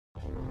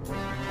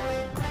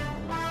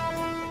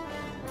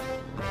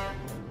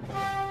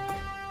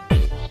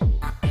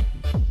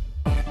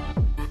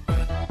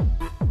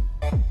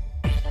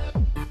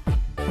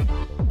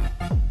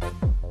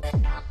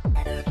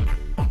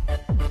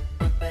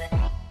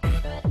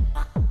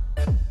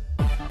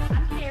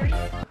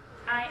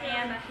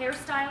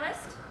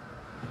stylist,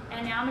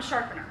 and now I'm a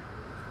sharpener.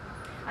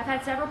 I've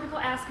had several people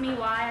ask me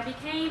why I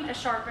became a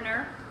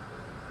sharpener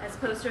as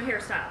opposed to a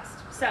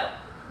hairstylist. So,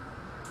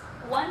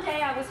 one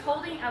day I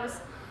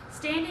was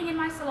standing in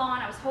my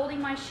salon, I was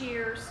holding my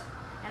shears,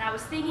 and I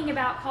was thinking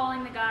about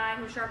calling the guy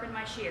who sharpened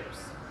my shears.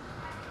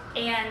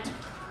 And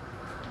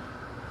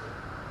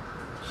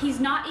he's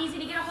not easy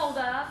to get a hold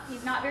of,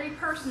 he's not very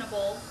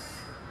personable,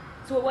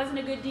 so it wasn't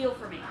a good deal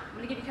for me. I'm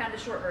going to give you kind of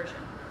the short version.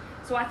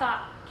 So I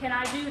thought, can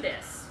I do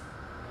this?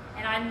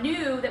 And I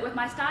knew that with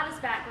my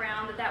stylist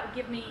background that would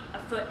give me a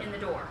foot in the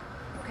door,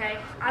 okay?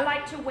 I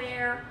like to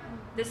wear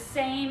the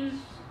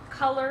same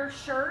color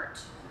shirt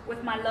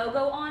with my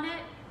logo on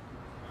it,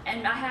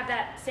 and I have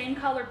that same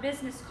color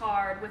business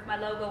card with my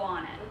logo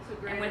on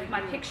it, and with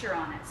my picture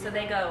on it. So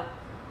they go,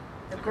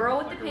 the girl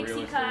with the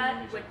pixie cut,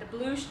 with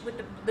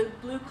the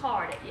blue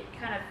card, it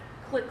kind of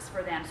clicks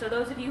for them. So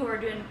those of you who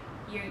are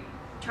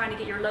trying to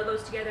get your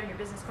logos together and your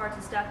business cards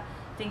and stuff,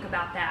 think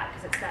about that,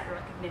 because it's that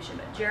recognition.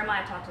 But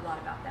Jeremiah talked a lot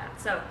about that.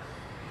 So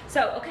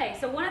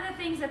one of the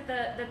things that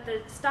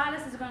the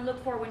stylist is going to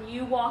look for when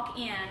you walk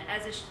in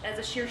as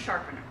a shear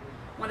sharpener,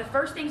 one of the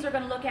first things they're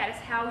going to look at is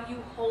how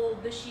you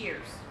hold the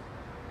shears.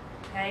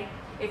 Okay?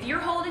 If you're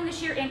holding the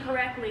shear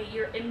incorrectly,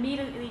 you're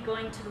immediately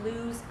going to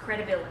lose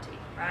credibility,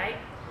 right?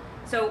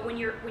 So when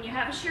you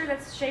have a shear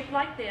that's shaped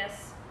like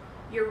this,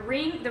 the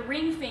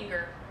ring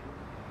finger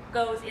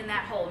goes in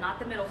that hole, not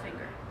the middle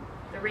finger.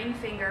 The ring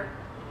finger.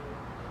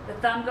 The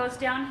thumb goes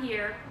down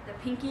here, the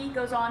pinky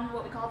goes on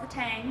what we call the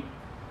tang,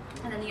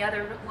 and then the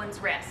other ones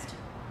rest,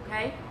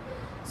 okay?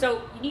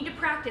 So you need to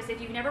practice. If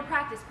you've never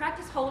practiced,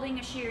 practice holding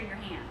a shear in your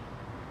hand.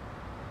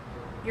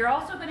 You're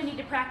also going to need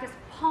to practice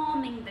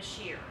palming the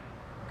shear,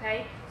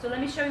 okay? So let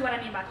me show you what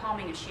I mean by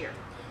palming a shear.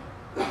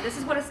 This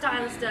is what a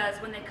stylist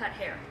does when they cut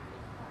hair.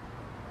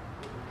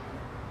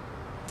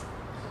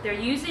 They're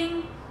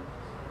using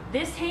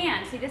this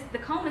hand. See, the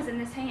comb is in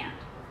this hand.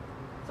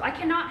 So I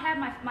cannot have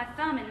my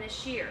thumb in this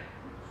shear.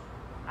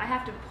 I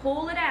have to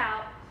pull it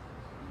out,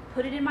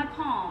 put it in my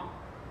palm,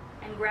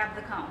 and grab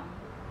the comb.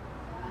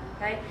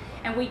 Okay?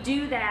 And we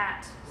do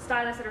that,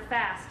 stylists that are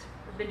fast,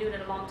 we've been doing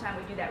it a long time,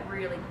 we do that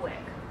really quick.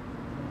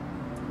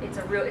 It's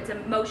a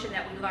motion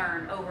that we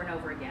learn over and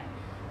over again.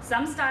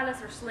 Some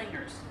stylists are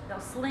slingers.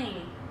 They'll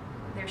sling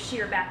their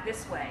shear back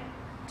this way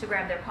to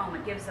grab their comb.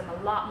 It gives them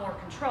a lot more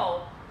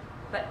control,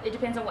 but it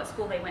depends on what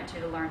school they went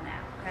to learn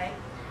that, okay?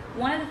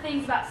 One of the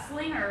things about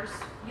slingers,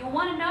 you'll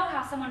want to know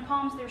how someone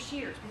palms their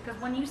shears,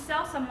 because when you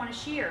sell someone a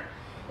shear,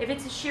 if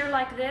it's a shear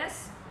like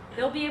this,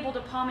 they'll be able to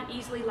palm it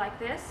easily like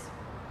this.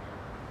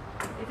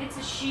 If it's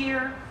a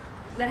shear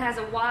that has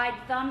a wide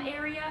thumb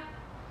area,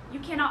 you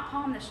cannot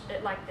palm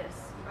it like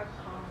this.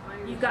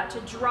 You've got to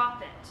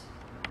drop it.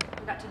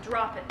 You've got to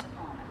drop it to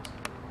palm it,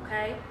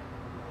 okay?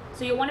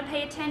 So you'll want to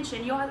pay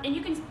attention, and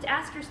you can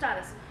ask your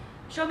stylist,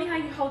 show me how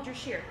you hold your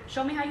shear.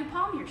 Show me how you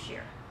palm your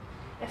shear.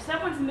 If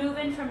someone's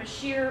moving from a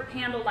shear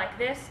handle like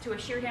this to a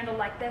shear handle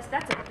like this,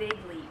 that's a big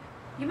leap.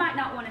 You might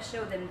not want to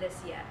show them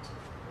this yet.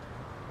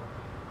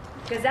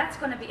 Because that's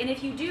going to be, and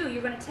if you do,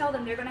 you're going to tell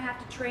them they're going to have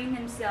to train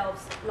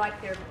themselves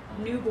like they're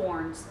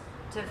newborns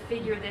to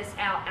figure this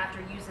out after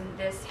using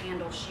this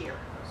handle shear.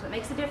 So it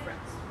makes a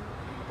difference.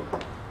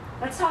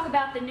 Let's talk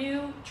about the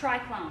new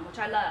triclone, which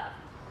I love.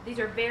 These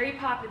are very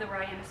popular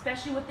where I am,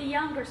 especially with the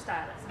younger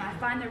stylists. And I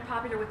find they're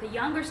popular with the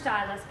younger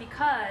stylists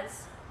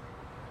because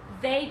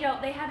they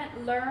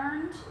haven't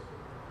learned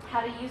how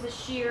to use a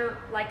shear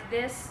like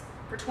this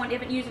they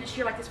haven't used a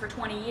shear like this for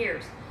 20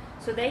 years.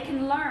 So they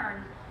can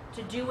learn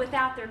to do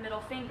without their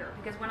middle finger.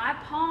 Because when I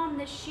palm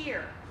this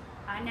shear,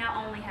 I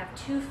now only have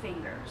 2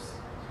 fingers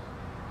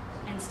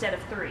instead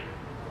of 3.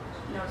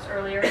 Notice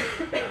earlier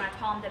when I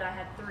palmed it, I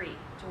had 3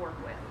 to work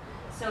with.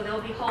 So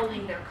they'll be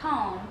holding their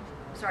comb.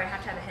 Sorry, I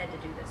have to have a head to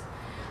do this.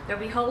 They'll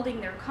be holding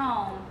their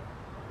comb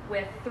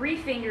with 3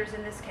 fingers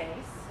in this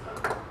case,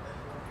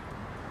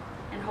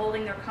 and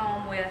holding their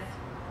comb with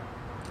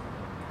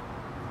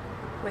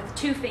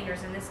 2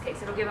 fingers in this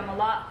case. It'll give them a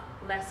lot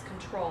less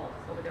control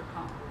over their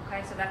comb.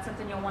 Okay, so that's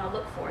something you'll want to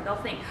look for. They'll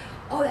think,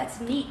 oh, that's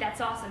neat,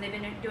 that's awesome. They've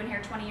been doing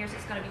hair 20 years.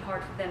 It's going to be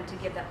hard for them to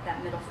give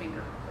that middle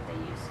finger that they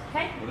use.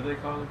 Okay? What do they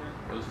call it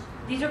again?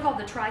 These are called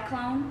the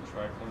triclone.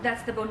 Triclone?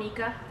 That's the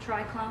Bonika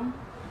triclone.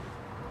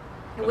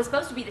 It was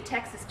supposed to be the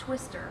Texas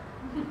Twister.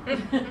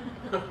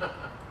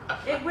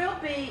 It will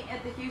be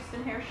at the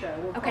Houston Hair Show.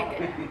 We'll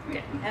okay,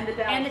 good. And the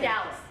Dallas. And the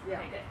Dallas. Yeah.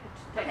 Okay, good.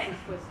 Texas Okay.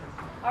 Twister.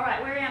 All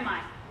right, where am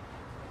I?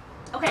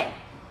 Okay.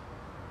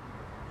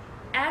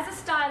 As a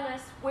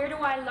stylist, where do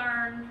I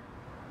learn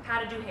how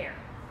to do hair?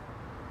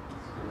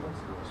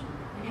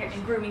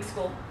 In grooming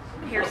school.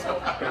 Hair school.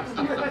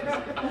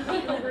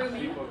 People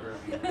grooming.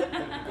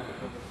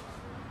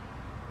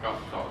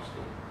 Cosmetology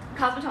school.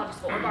 Cosmetology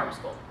school or barber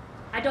school.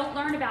 I don't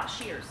learn about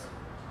shears.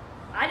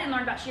 I didn't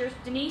learn about shears.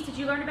 Denise, did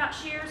you learn about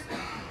shears?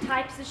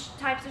 Types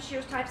of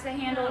shears, types of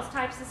handles,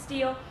 types of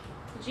steel.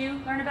 Did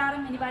you learn about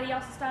them? Anybody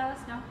else a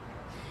stylist? No?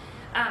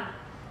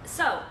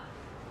 So,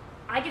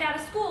 I get out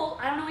of school,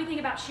 I don't know anything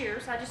about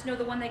shears. I just know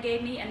the one they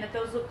gave me and that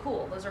those look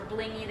cool. Those are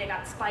blingy, they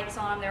got spikes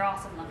on them, they're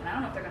awesome looking. I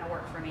don't know if they're gonna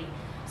work for me.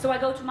 So I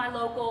go to my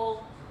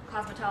local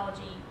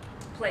cosmetology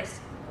place.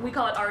 We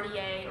call it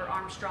RDA or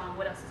Armstrong.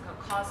 What else is it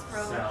called?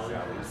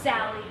 Cospro?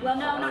 Sally. Well,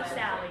 no, not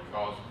Sally.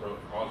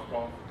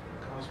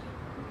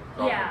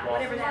 Yeah,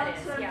 whatever that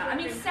is. Yeah, I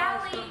mean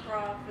Sally.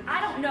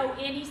 I don't know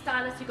any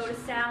stylist who go to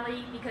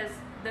Sally because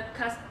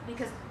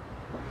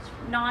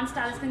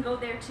non-stylists can go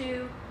there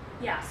too.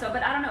 Yeah. So,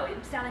 but I don't know.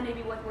 Sally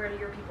maybe where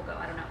your people go.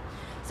 I don't know.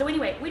 So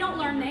anyway, we don't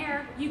learn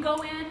there. You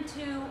go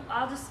into.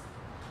 I'll just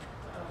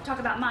talk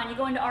about mine. You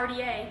go into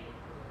RDA,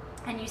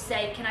 and you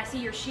say, "Can I see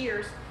your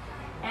shears?"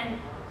 And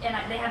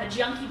they have a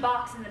junky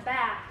box in the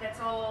back that's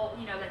all,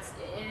 you know,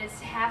 it's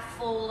half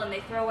full, and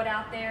they throw it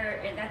out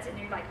there, and that's it. And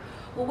you're like,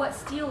 well, what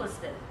steel is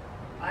this?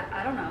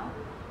 I don't know.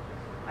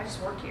 I just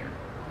work here.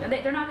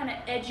 They're not going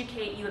to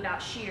educate you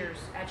about shears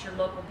at your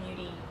local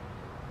beauty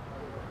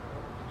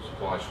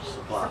supply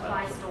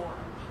store.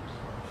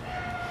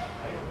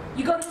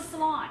 You go to the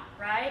salon,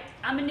 right?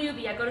 I'm a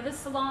newbie. I go to the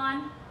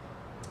salon,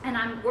 and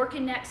I'm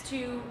working next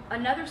to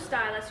another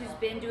stylist who's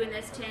been doing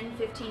this 10,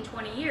 15,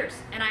 20 years.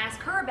 And I ask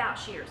her about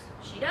shears.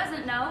 She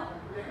doesn't know.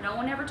 No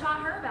one ever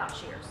taught her about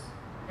shears,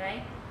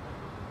 okay?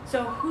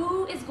 So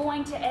who is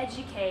going to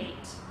educate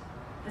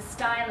the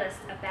stylist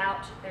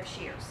about their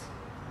shears?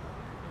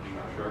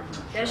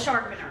 The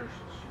sharpener,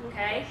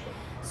 okay?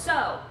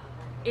 So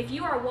if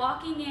you are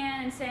walking in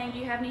and saying, do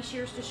you have any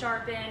shears to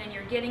sharpen, and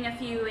you're getting a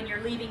few and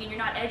you're leaving and you're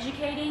not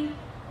educating,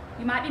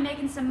 you might be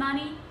making some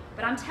money,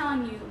 but I'm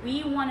telling you,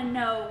 we want to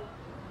know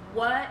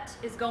what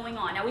is going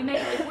on. Now,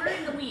 if we're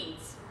in the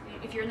weeds,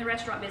 if you're in the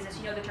restaurant business,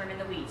 you know the term in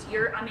the weeds.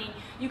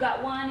 You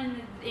got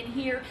one in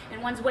here,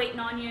 and one's waiting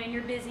on you, and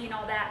you're busy and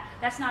all that.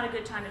 That's not a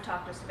good time to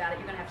talk to us about it.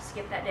 You're going to have to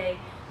skip that day.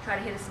 Try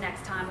to hit us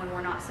next time when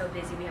we're not so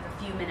busy. We have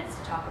a few minutes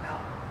to talk about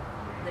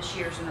the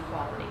shears and the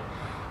quality.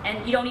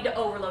 And you don't need to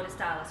overload a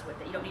stylist with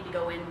it. You don't need to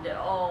go into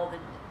all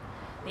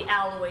the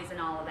alloys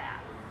and all of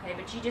that. Okay,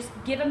 but you just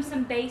give them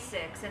some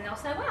basics, and they'll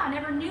say, "Wow, I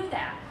never knew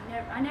that.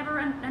 I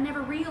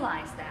never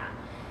realized that,"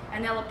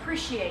 and they'll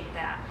appreciate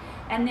that.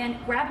 And then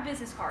grab a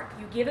business card.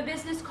 You give a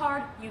business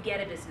card, you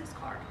get a business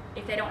card.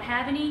 If they don't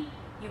have any,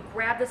 you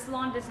grab the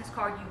salon business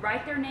card. You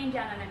write their name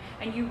down on there,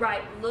 and you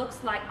write,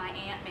 "Looks like my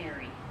Aunt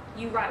Mary."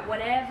 You write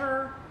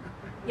whatever.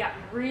 Yeah,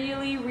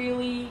 really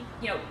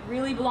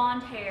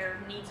blonde hair,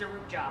 needs a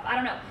root job. I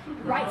don't know.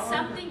 Write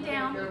something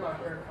down. Go by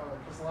hair color,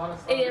 because a lot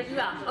of It is,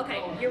 yeah.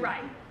 Okay, you're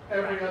right.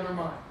 Every other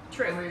month.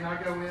 True. I mean,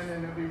 I go in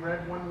and it'll be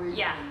red one week.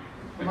 Yeah.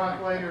 A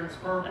month later it's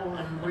purple,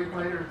 and a week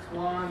later it's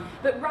blonde.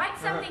 But write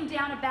something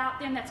down about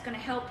them that's going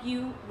to help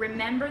you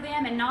remember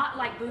them, and not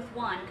like booth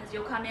one, because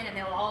you'll come in and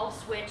they'll all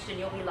switch and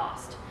you'll be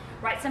lost.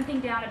 Write something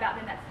down about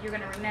them that you're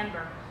going to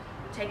remember.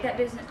 Take that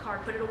business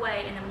card, put it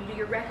away, and then when you do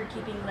your record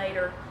keeping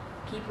later,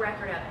 keep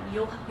record of it. And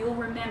you'll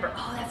remember,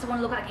 oh, that's the one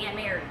that looked like Aunt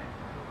Mary.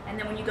 And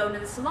then when you go into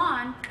the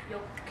salon,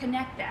 you'll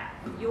connect that.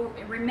 You're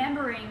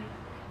remembering.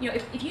 You know,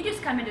 if you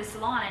just come into the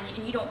salon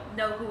and you don't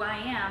know who I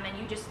am, and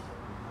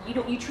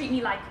you treat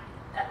me like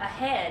a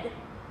head,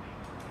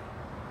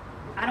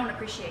 I don't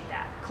appreciate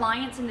that.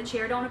 Clients in the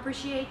chair don't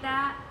appreciate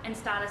that, and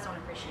stylists don't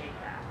appreciate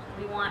that.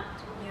 We want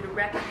you to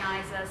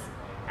recognize us,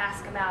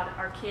 ask about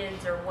our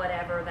kids or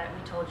whatever that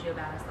we told you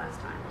about us last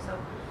time. So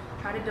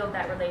try to build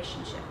that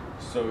relationship.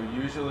 So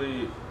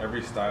usually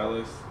every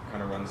stylist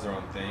kind of runs their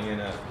own thing in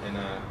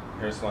a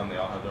hair salon. They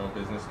all have their own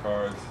business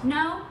cards.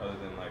 No. Other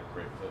than like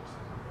great clips.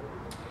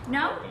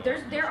 No,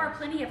 there are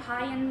plenty of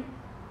high-end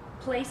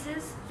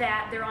places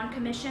that they're on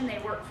commission. They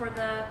work for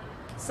the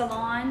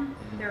salon.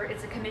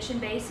 It's a commission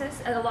basis.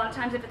 And a lot of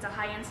times, if it's a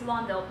high-end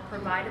salon, they'll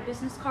provide a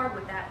business card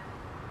with that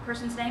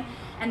person's name.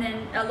 And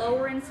then a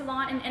lower-end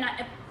salon.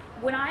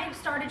 When I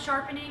started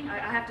sharpening, I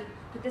have to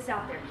put this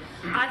out there.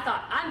 I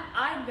thought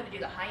I'm going to do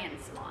the high-end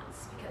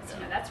salons because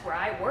that's where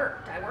I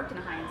worked. I worked in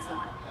a high-end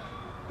salon.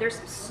 There's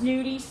some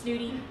snooty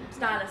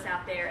stylists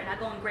out there, and I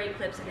go in gray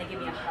clips and they give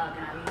me a hug,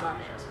 and I love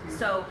it.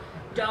 So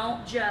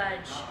don't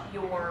judge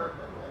your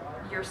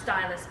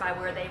stylist by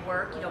where they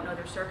work. You don't know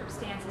their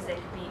circumstances. They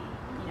could be,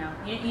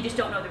 you just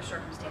don't know their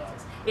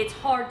circumstances. It's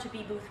hard to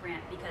be booth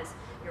rent because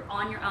you're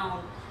on your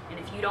own, and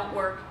if you don't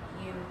work,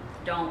 you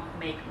don't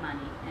make money.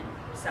 And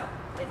so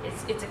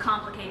it's a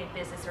complicated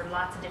business. There are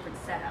lots of different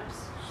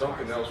setups.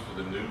 Something else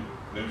for the new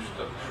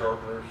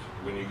sharpeners,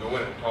 when you go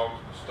in and talk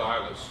to the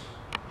stylists,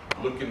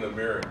 look in the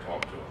mirror and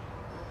talk to them,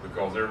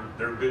 because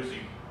they're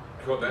busy.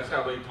 That's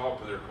how they talk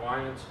to their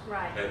clients.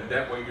 Right. And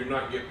that way you're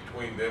not getting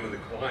between them and the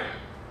client.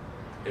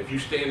 If you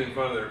stand in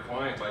front of their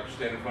client, like you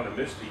stand in front of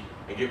Misty,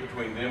 and get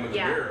between them and the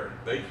mirror,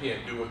 they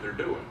can't do what they're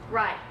doing.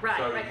 Right.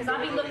 So Because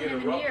I'll be looking in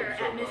the mirror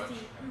at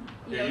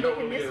Misty,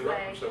 looking this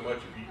way. So much.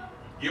 If you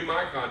give them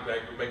eye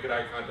contact, but make it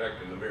eye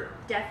contact in the mirror.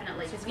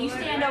 Definitely, because if you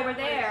stand over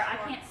there, I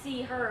can't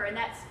see her, and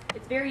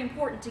it's very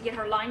important to get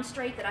her line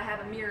straight, that I have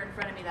a mirror in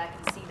front of me that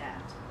I can see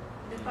that.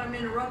 If I'm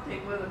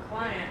interrupting with a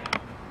client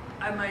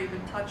I might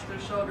even touch their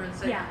shoulder and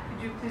say, Yeah.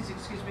 could you please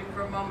excuse me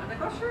for a moment?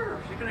 And they go, sure.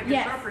 You're going to get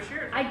Yes. sharper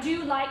shears. I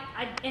do like,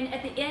 and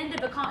at the end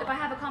of if I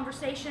have a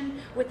conversation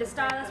with the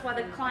stylist while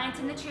the client's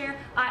in the chair,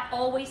 I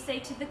always say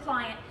to the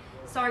client,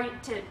 sorry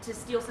to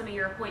steal some of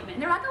your appointment.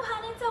 And they're like, oh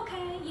honey, it's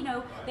okay. You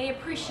know, they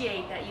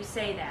appreciate that you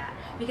say that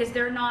because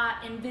they're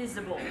not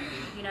invisible,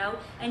 you know,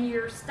 and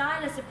your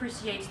stylist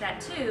appreciates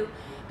that too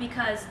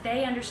because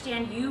they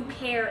understand you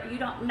care, you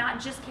don't not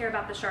just care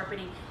about the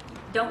sharpening,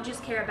 don't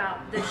just care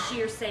about the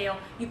shear sale,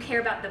 you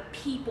care about the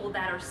people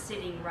that are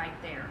sitting right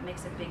there. It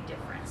makes a big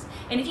difference.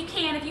 And if you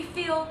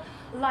feel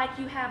like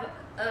you have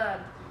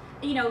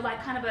you know,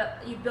 like kind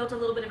of you've built a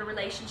little bit of a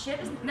relationship.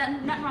 There's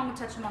nothing wrong with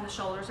touching them on the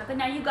shoulder or something.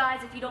 Now you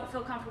guys, if you don't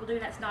feel comfortable doing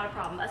that, it's not a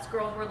problem. Us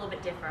girls, we're a little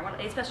bit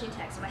different, especially in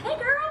text. I'm like, hey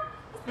girl,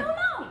 what's going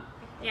on?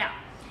 Yeah.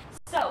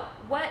 So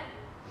what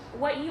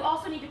you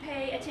also need to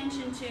pay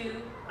attention to,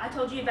 I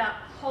told you about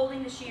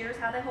holding the shears,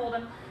 how they hold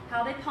them,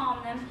 how they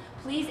palm them.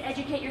 Please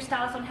educate your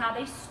stylist on how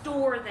they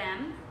store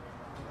them.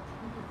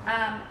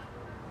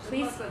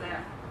 Please Good luck with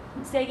that.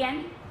 say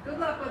again. Good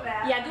luck with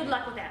that. Yeah, good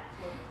luck with that.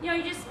 You know,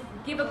 you just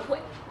give a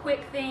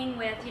quick thing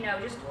with, you know,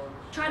 just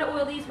try to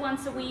oil these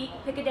once a week,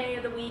 pick a day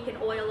of the week and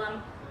oil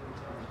them.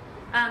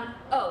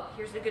 Oh,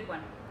 here's a good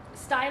one.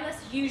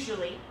 Stylists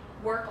usually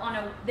work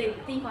they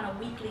think on a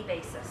weekly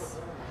basis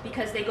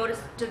because they go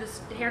to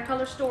the hair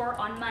color store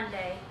on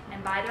Monday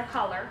and buy their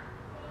color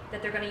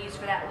that they're going to use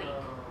for that week.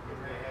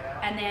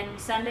 And then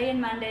Sunday and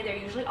Monday, they're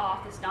usually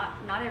off. It's not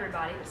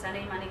everybody, but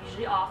Sunday and Monday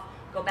usually off.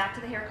 Go back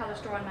to the hair color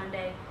store on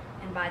Monday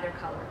and buy their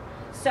color.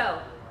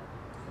 So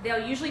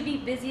they'll usually be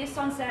busiest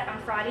on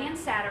Friday and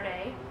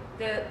Saturday.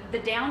 The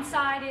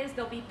downside is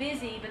they'll be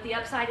busy, but the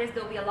upside is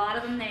there'll be a lot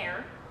of them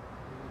there.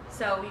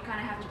 So you kind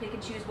of have to pick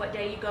and choose what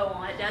day you go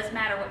on. It does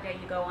matter what day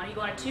you go on. You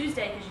go on a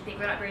Tuesday because you think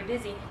we're not very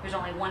busy. There's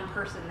only one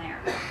person there,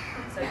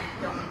 so you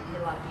don't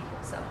get a lot of people.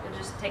 So it'll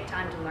just take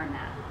time to learn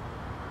that.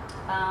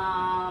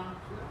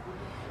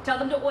 Tell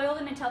them to oil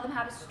them and tell them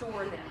how to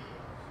store them.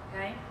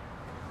 Okay.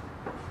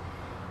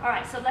 All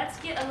right. So let's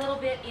get a little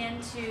bit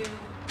into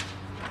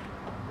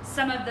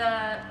some of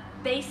the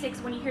basics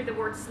when you hear the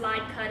word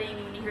slide cutting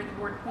and when you hear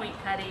the word point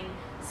cutting,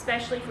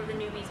 especially for the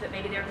newbies, but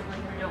maybe there are people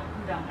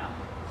who don't know.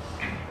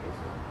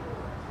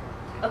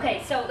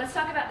 Okay, so let's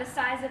talk about the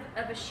size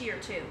of a shear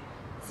too.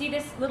 See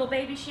this little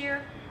baby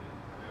shear?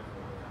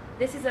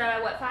 This is a,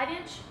 what,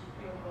 5-inch?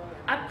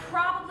 I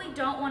probably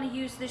don't want to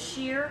use this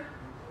shear.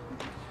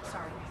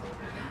 Sorry.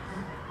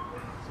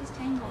 She's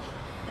tangled.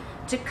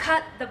 To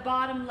cut the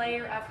bottom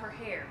layer of her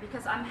hair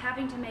because I'm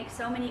having to make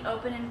so many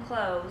open and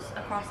close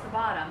across the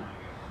bottom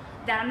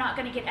that I'm not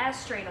going to get as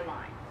straight a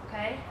line,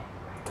 okay?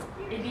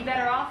 It'd be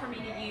better off for me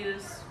to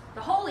use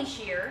the Holy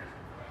shear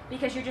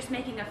because you're just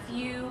making a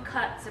few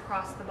cuts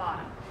across the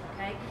bottom,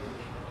 okay?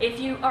 If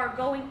you are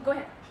going, go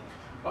ahead.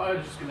 Well, I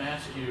was just going to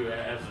ask you,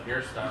 as a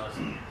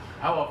hairstylist,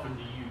 how often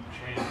do you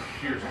change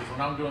shears? Because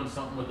when I'm doing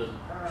something with the,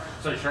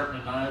 say,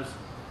 sharpening knives,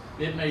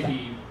 it may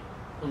be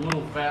a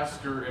little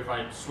faster if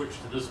I switch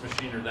to this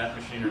machine or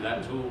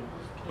that tool,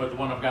 but the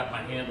one I've got in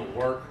my hand will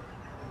work.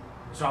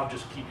 So I'll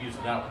just keep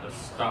using that one to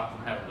stop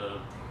from having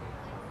to.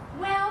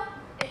 Well,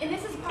 and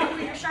this is part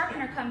where your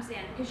sharpener comes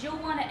in because you'll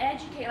want to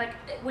educate. Like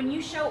when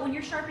you're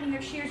sharpening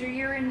their shears or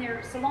you're in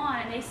their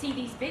salon and they see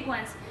these big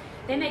ones,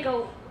 they may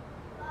go,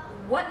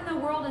 "What in the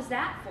world is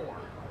that for?"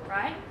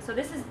 Right? So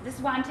this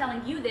is why I'm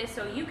telling you this,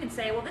 so you can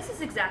say, "Well, this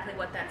is exactly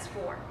what that's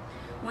for."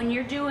 When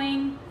you're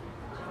doing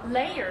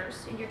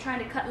layers and you're trying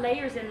to cut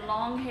layers in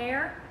long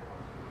hair,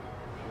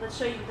 let's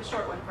show you the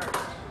short one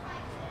first.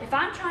 If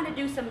I'm trying to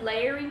do some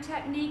layering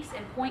techniques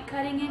and point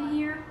cutting in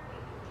here,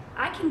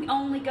 I can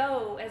only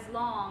go as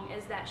long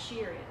as that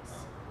shear is,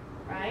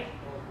 right?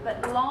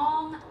 But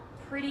long,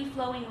 pretty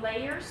flowing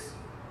layers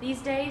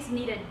these days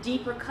need a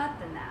deeper cut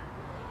than that.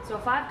 So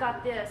if I've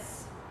got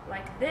this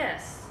like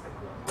this,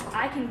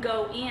 I can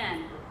go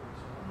in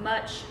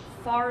much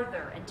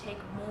farther and take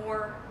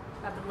more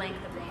of the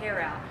length of the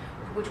hair out,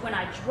 which when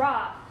I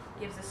drop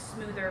gives a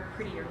smoother,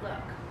 prettier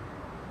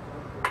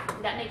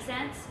look. That makes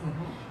sense?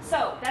 Mm-hmm.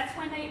 So that's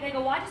when they go,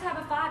 well, I just have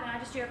a 5 and I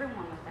just do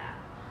everyone with that.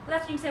 Well,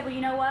 that's when you say, well,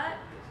 you know what?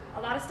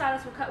 A lot of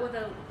stylists will cut with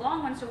a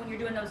long one, so when you're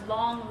doing those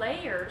long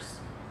layers,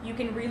 you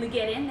can really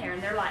get in there,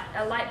 and they're like,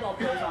 a light bulb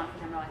goes on for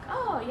them. They're like,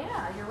 oh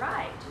yeah, you're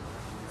right.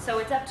 So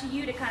it's up to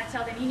you to kind of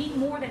tell them you need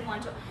more than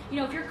one tool. You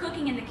know, if you're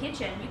cooking in the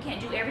kitchen, you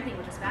can't do everything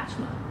with a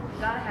spatula. You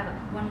gotta have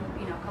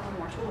a couple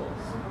more tools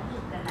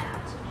than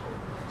that.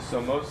 So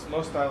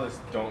most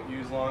stylists don't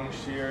use long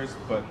shears,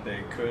 but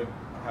they could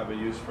have a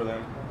use for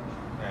them,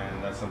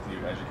 and that's something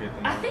you educate them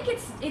on? I think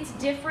it's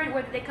different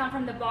whether they come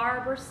from the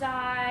barber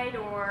side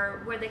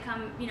or where they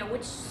come, you know,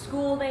 which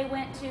school they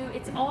went to.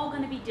 It's all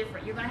going to be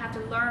different. You're going to have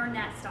to learn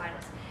that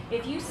stylist.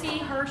 If you see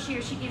her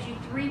shears, she gives you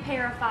 3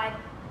 pair of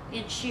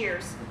 5-inch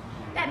shears.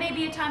 That may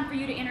be a time for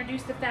you to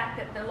introduce the fact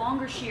that the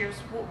longer shears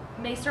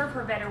may serve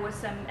her better with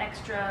some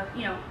extra,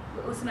 you know,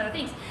 with some other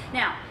things.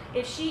 Now,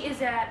 if she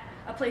is at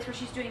a place where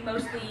she's doing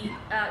mostly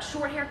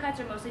short haircuts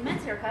or mostly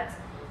men's haircuts,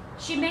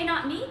 she may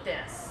not need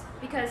this.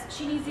 because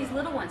she needs these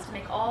little ones to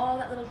make all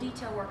that little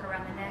detail work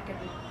around the neck and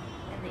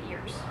the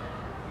ears.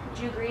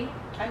 Do you agree?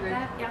 I agree.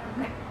 That? Yeah.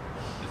 Okay.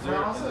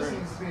 There also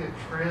seems to be a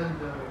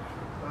trend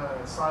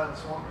of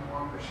stylists wanting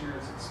longer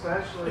shears,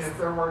 especially if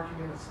they're working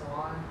in a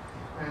salon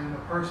and the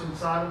person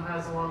beside them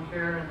has long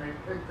hair and they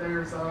pick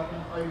theirs up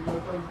and play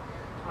with them.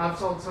 I've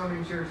sold so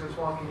many shears just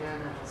walking in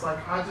and it's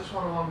like, I just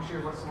want a long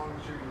shear, what's the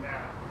longest shear you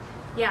have?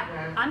 Yeah,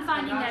 And- I'm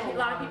finding and that that's a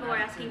lot of lot people are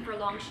that, asking too. for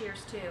long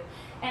shears too.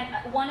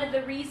 And one of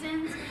the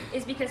reasons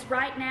is because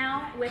right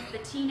now with the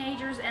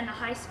teenagers and the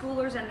high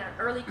schoolers and the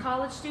early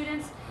college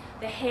students,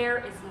 the hair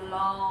is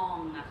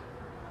long.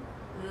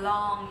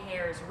 Long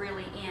hair is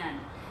really in.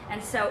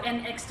 And so,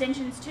 and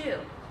extensions too.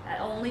 The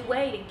only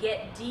way to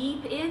get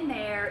deep in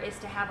there is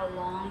to have a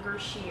longer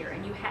shear.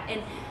 And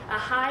and a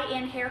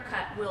high-end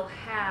haircut will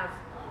have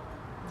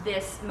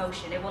this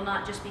motion. It will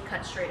not just be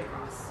cut straight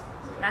across.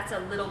 That's a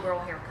little girl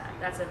haircut.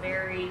 That's a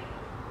very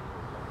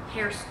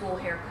hair school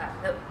haircut.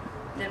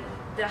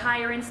 The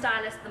higher end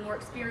stylists, the more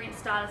experienced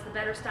stylists, the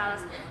better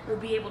stylists will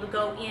be able to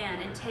go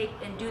in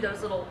and do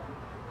those little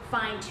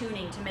fine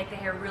tuning to make the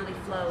hair really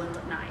flow and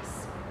look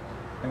nice.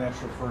 And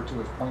that's referred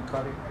to as point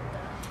cutting?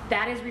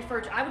 That is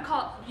referred to, I would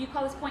call, you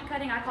call this point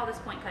cutting, I call this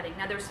point cutting.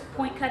 Now there's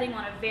point cutting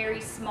on a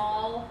very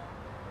small,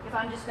 if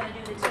I'm just gonna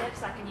do the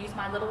tips, I can use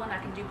my little one, I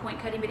can do point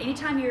cutting, but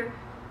anytime you're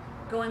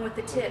going with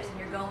the tips and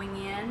you're going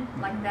in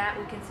like that,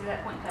 we consider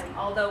that point cutting.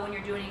 Although when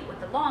you're doing it with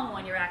the long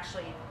one, you're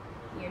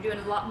doing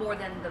a lot more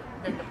than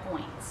the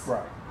points.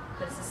 Right.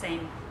 But it's the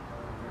same.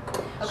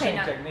 Same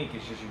now, technique,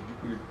 it's just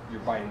you're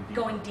biting deeper.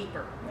 going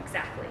deeper,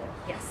 exactly,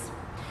 yes.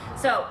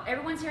 So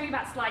everyone's hearing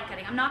about slide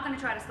cutting. I'm not gonna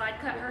try to slide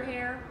cut her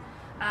hair.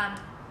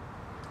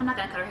 I'm not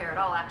gonna cut her hair at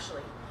all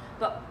actually.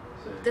 But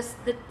the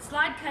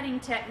slide cutting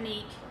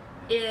technique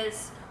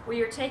is where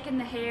you're taking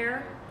the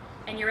hair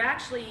and you're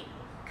actually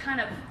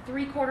kind of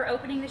 3/4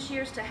 opening the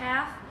shears to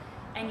half,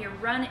 and you're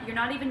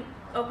not even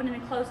opening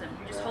and closing them.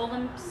 You're just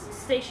holding them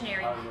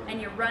stationary and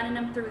you're running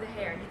them through the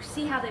hair. You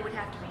see how they would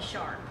have to be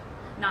sharp,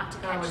 not to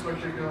Kind catch of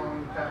like them. what you're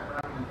doing with that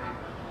wrapping paper.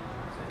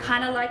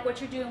 Kind of like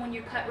what you're doing when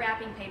you cut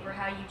wrapping paper,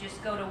 how you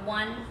just go to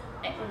one,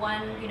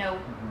 you know,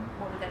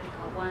 what would that be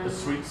called? One. The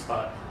sweet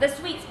spot. The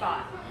sweet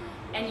spot.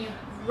 And you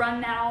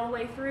run that all the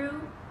way through.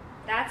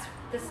 That's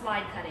the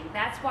slide cutting.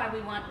 That's why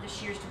we want the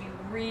shears to be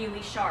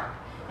really sharp.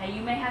 Now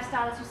you may have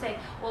stylists who say,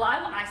 well,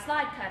 I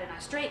slide cut and I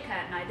straight cut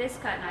and I this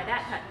cut and I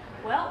that cut.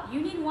 Well,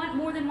 you need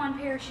more than one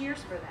pair of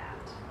shears for that,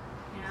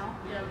 you know?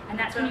 Yeah, And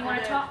that's when you want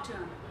to beveled talk to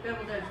them.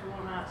 Beveled edge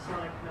will not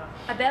slide cut.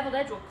 A beveled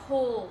edge will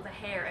pull the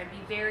hair and be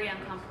very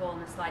uncomfortable in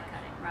the slide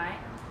cutting, right?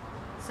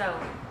 So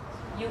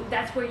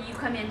that's where you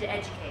come in to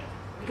educate,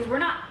 because we're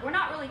not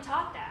really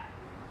taught that.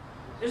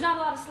 There's not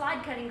a lot of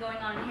slide cutting going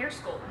on in hair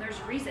school, and there's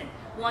a reason.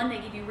 One,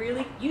 they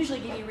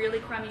usually give you really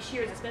crummy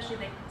shears, especially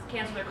if they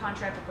cancel their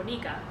contract with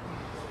Bonika.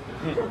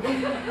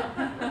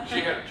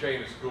 She had a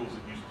chain of schools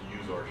that used to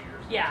use our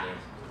shears. Yeah,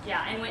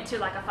 yeah, and went to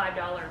like a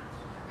 $5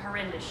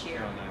 horrendous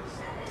shear. Oh,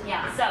 nice.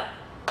 Yeah. So,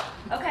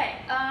 okay.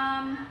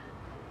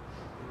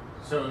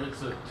 So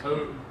it's a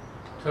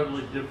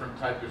totally different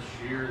type of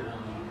shear than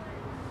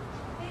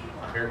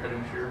a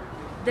haircutting shear?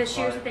 The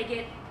shears that they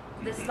get,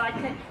 the slide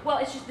cut. Well,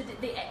 it's just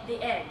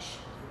the edge.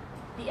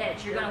 The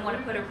edge. You're gonna want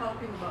to put We're a.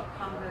 talking about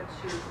convex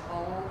shears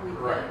all weekend.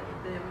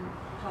 Right. They haven't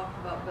talked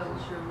about bevel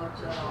shear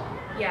much at all.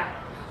 Yeah.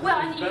 Well,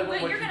 and Bevel,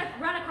 what you're you- gonna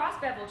run across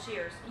bevel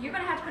shears. You're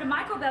gonna have to put a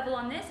micro bevel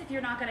on this if you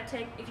don't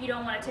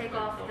want to take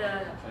off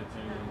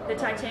the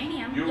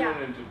titanium. You'll Yeah.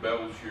 run into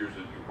bevel shears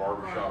at your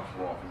barber shops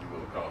more often than you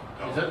will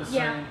at Is that cosmetology. the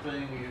Yeah. same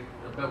thing,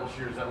 a bevel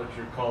shear, is that what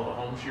you call the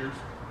home shears?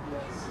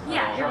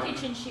 Yeah, your Oh.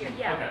 kitchen shear.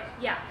 Yeah. Okay.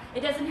 Yeah.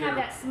 It doesn't have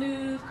that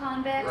smooth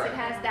convex. Right. It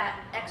has that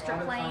extra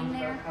plane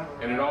there.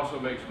 And it also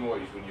makes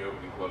noise when you open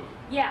and close it.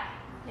 Yeah.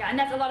 Yeah. And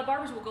that's a lot of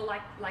barbers will go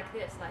like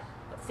this. Like,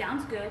 it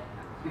sounds good.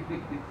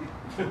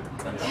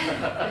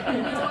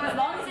 As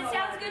long as it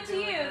sounds good to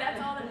you,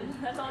 that's all that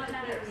I don't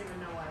matters. even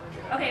know why we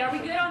do it. Okay, are we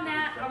good on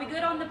that? Are we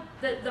good on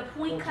the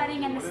point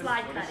cutting and the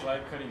slide What is cutting?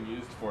 slide cutting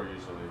used for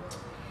usually?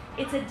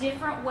 It's a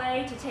different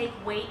way to take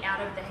weight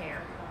out of the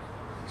hair.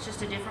 It's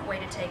just a different way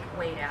to take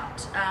weight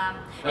out.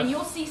 And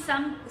you'll see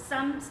some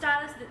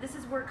stylists, this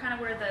is where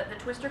the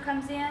twister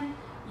comes in.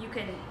 You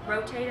can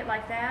rotate it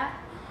like that,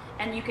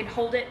 and you can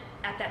hold it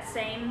at that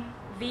same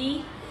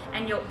V,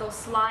 and they'll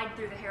slide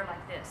through the hair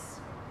like this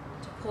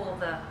to pull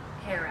the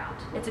hair out.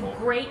 It's a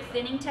great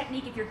thinning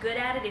technique if you're good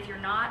at it. If you're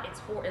not,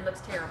 it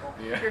looks terrible.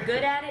 Yeah. If you're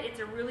good at it, it's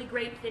a really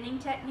great thinning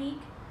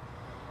technique.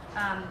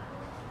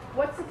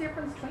 What's the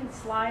difference between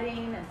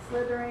sliding and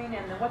slithering,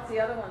 and then what's the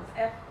other ones?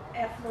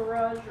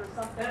 Effleurage or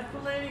something?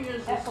 Effilating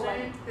is the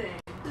same thing.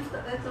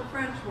 It's a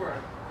French word.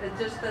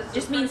 That's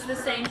Just the means French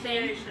the same thing?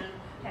 pronunciation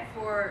Okay.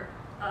 for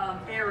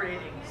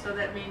aerating. So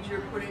that means you're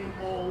putting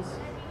holes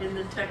in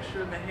the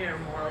texture of the hair,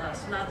 more or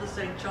less. Not the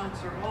same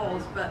chunks or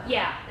holes, but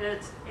Yeah.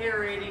 it's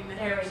aerating the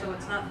hair, so Aerating.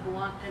 it's not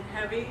blunt and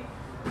heavy.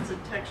 It's a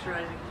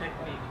texturizing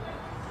technique.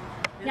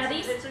 Now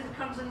It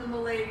comes in the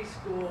Milady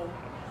school.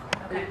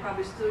 They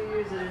probably still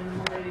use it in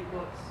the Milady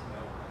books.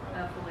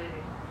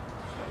 Effilating.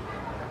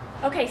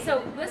 Okay,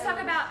 so let's talk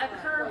about a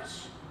curved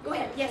Go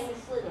ahead. Yes. And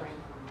the slithering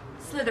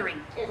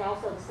Slithering. is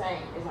also the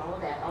same. Is all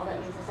of that? All that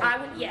means the same. I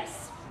would,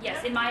 yes,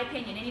 in my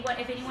opinion.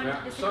 If anyone Now,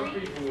 some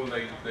disagrees? people, when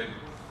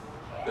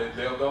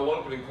they'll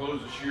open and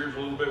close the shears a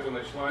little bit when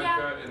they slide Yeah.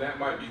 cut, and that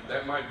might be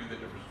the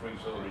difference between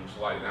slithering and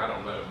sliding. I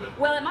don't know, but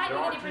Well, it might be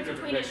there the are two difference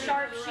different between a techniques.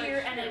 sharp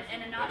shear and a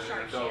not And an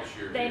sharp adult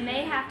shear. shear. They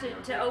may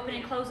have to open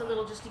and close a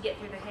little just to get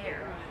through the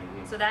hair.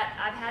 So that,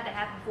 I've had that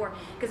happen before.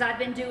 Because I've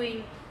been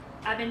here,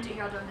 I'll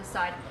do on this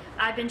side.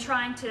 I've been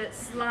trying to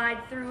slide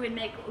through and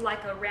make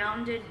like a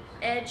rounded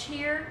edge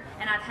here,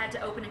 and I've had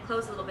to open and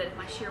close a little bit if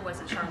my shear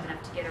wasn't sharp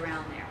enough to get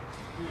around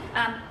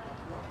there.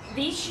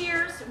 These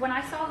shears, when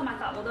I saw them, I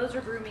thought, well, those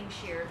are grooming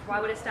shears.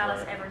 Why would a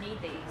stylist ever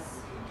need these?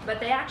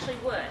 But they actually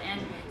would. And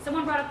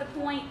someone brought up the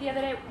point the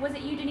other day, was it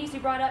you, Denise, who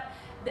brought up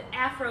the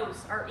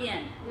afros are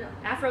in? Yeah.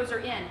 Afros are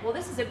in. Well,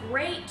 this is a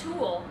great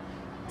tool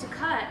to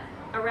cut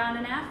around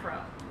an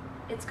afro.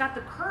 It's got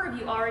the curve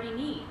you already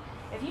need.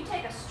 If you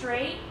take a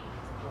straight,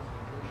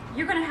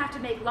 you're going to have to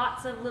make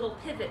lots of little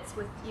pivots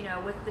with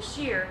the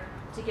shear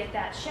to get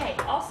that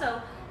shape.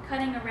 Also,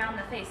 cutting around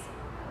the face.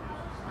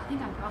 I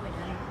think I'm probably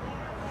done.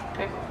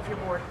 Okay, if you're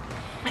bored.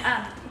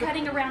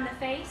 Cutting around the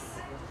face,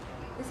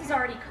 this is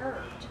already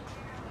curved.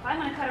 If I'm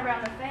going to cut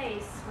around the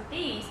face with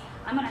these,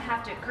 I'm going to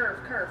have to curve,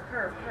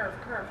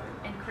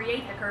 and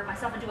create the curve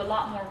myself and do a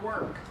lot more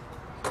work.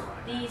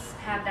 These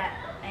have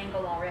that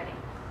angle already.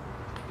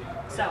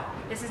 So,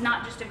 this is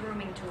not just a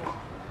grooming tool.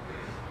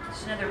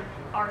 It's another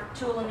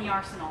tool in the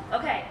arsenal.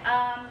 Okay,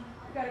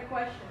 You got a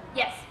question?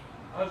 yes.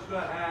 I was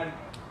going to add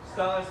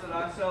stylist that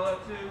I sell it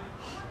to,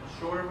 the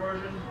shorter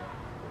version.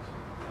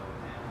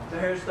 The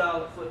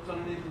hairstyle that flips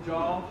underneath the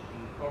jaw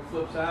or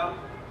flips out,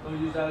 they'll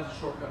use that as a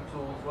shortcut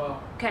tool as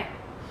well. Okay.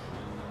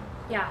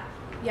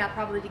 Yeah,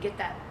 probably to get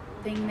that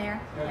thing there.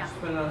 Yeah, just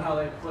depending on how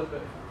they flip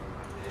it.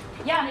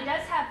 Yeah, and it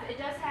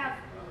does have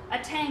a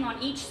tang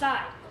on each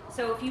side.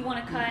 So if you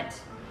want to cut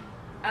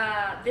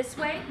this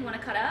way, you want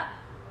to cut up,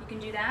 you can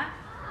do that.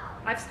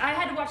 I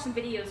had to watch some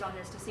videos on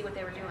this to see what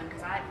they were doing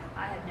because I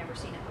had never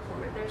seen it before.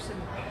 But there's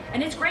some,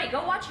 and it's great.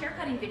 Go watch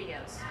haircutting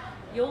videos.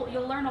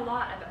 You'll learn a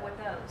lot of it with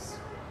those.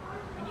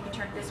 And you can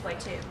turn it this way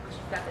too because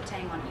you've got the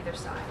tang on either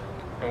side.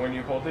 And when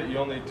you hold it, you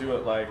only do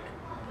it like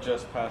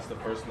just past the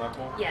first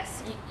knuckle?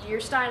 Yes, your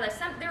stylist.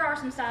 There are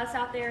some stylists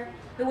out there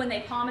who, when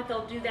they palm it,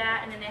 they'll do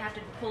that, and then they have to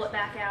pull it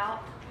back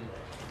out.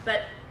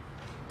 But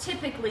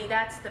typically,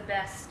 that's the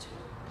best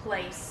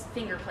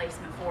finger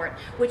placement for it.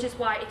 Which is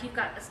why, if you've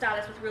got a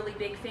stylist with really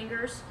big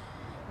fingers,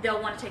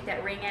 they'll want to take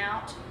that ring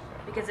out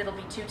because it'll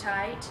be too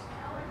tight.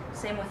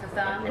 Same with the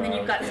thumb. And then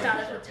you've got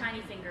stylists with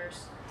tiny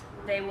fingers.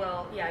 They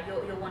will,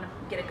 you'll want to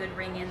get a good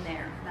ring in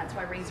there. And that's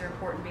why rings are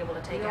important to be able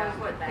to take You out always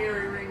and want put back.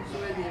 carry rings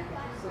with you.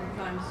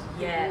 Sometimes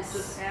Yes.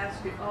 people just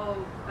ask you,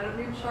 oh, I don't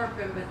need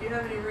sharpen, but do you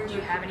have any rings? Do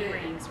you have any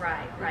rings?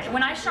 Right. And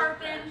when I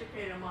sharpen,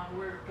 Educate them on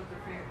where to put their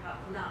finger,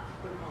 not to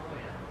put them all the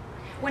way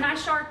up. when I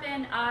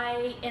sharpen,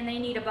 and they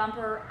need a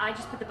bumper, I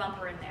just put the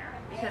bumper in there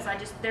because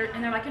they're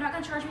like, you're not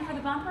going to charge me for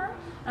the bumper?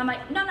 And I'm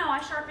like, no,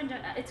 I sharpened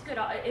it. It's good.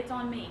 It's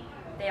on me.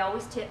 They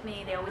always tip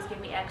me. They always give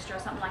me extra,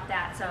 something like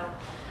that. So,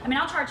 I mean,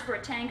 I'll charge for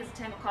a tang because the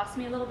tang will cost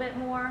me a little bit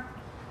more.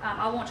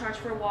 I won't charge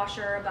for a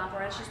washer or a bumper.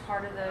 That's just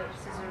part of the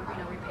scissor,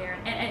 repair.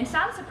 And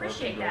stylists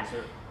appreciate that.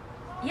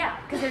 Yeah,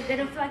 because they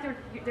don't feel like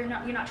you're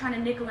not trying to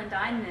nickel and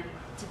dime them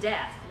to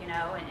death,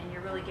 and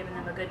you're really giving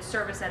them a good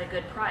service at a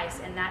good price.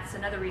 And that's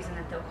another reason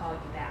that they'll call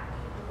you back.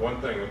 One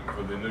thing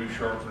for the new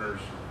sharpeners,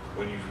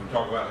 when you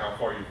talk about how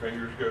far your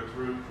fingers go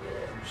through,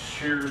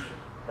 shears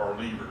are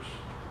levers.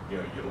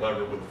 You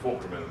lever with a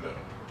fulcrum in the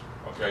middle.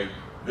 Okay,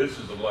 this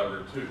is a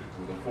lever too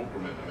with a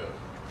fulcrum in the middle.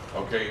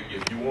 Okay,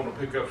 if you want to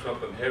pick up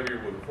something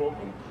heavier with a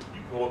fulcrum,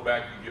 you pull it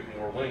back, you get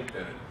more length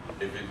in it.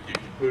 If you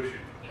push it,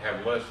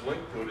 have less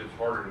length to it, it's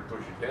harder to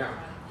push it down.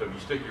 So if you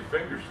stick your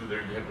fingers through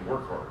there, you have to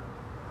work harder.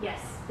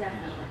 Yes,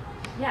 definitely.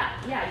 Yeah,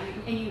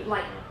 and you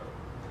like.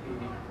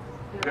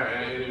 Yeah,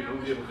 and it'll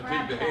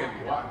fatigue the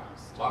hand a lot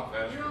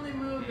faster. You're only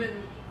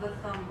moving the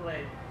thumb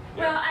blade.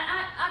 Well,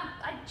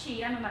 I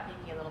cheat. I move my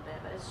pinky a little bit,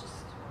 but it's just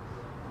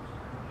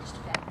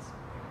depends.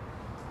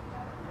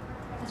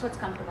 That's what's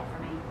comfortable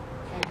for me.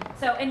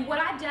 So, and what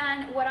I've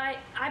done,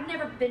 I've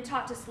never been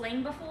taught to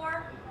sling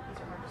before.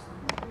 These are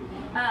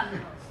hard to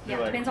sling.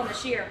 It depends on the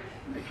shear.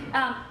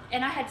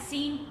 And I had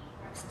seen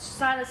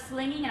stylists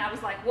slinging, and I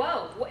was like,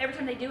 whoa. Every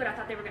time they do it, I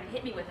thought they were going to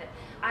hit me with it.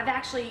 I've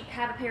actually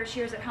have a pair of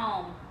shears at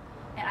home,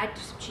 and I do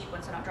some cheap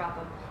ones so I don't drop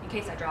them, in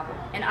case I drop them.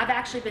 And I've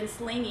actually been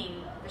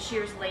slinging the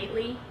shears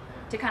lately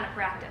to kind of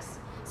practice.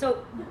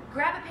 So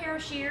grab a pair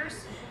of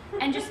shears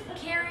and just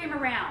carry them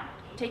around.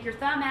 Take your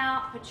thumb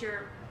out, put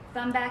your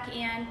thumb back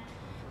in,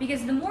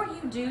 because the more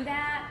you do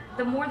that,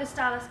 the more the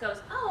stylist goes,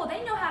 oh,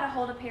 they know how to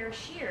hold a pair of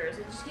shears.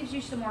 It just gives you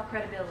some more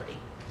credibility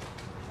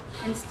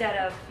instead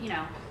of,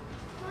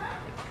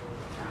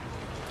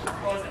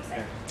 what was I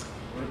saying?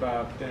 What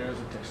about thinners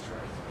and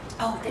texturizers?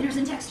 Oh, thinners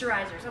and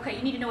texturizers. Okay,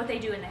 you need to know what they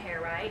do in the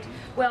hair, right?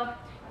 Well,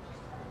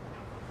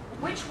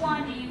 which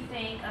one do you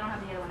think, I don't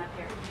have the other one up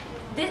here.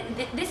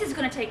 This is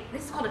going to take,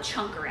 this is called a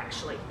chunker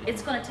actually.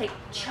 It's going to take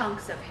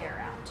chunks of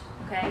hair out,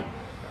 okay?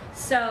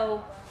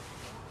 So,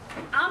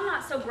 I'm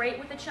not so great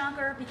with the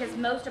chunker because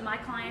most of my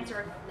clients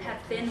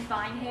have thin,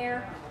 fine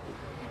hair.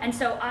 And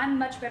so I'm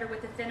much better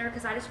with the thinner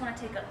because I just want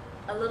to take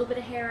a little bit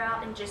of hair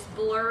out and just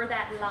blur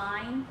that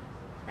line,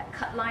 that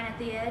cut line at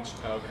the edge.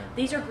 Okay.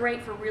 These are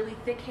great for really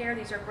thick hair.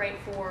 These are great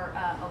for,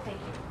 oh, thank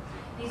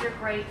you. These are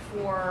great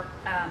for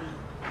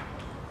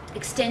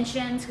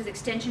extensions, because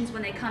extensions,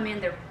 when they come in,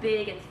 they're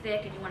big and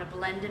thick and you want to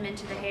blend them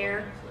into the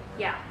hair.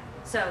 Yeah.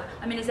 So,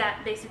 I mean, is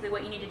that basically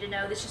what you needed to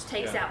know? This just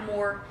takes out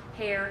more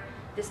hair.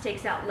 This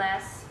takes out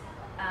less.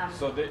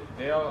 So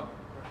they all,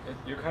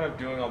 you're kind of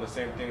doing all the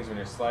same things when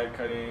you're slide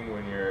cutting,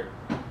 when you're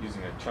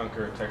using a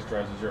chunker,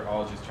 texturizers, you're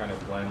all just trying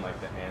to blend like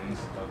the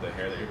ends of the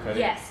hair that you're cutting?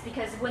 Yes,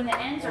 because when the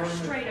ends are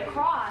straight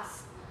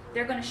across,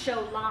 they're going to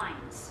show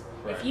lines.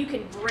 Right. If you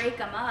can break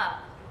them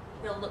up,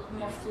 they'll look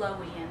more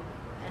flowy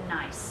and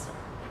nice.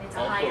 It's a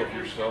Also, higher if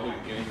you're end. selling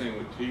anything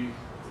with teeth,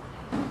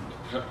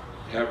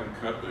 having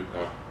cut the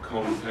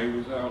comb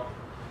tangles out,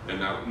 and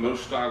now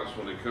most stylists,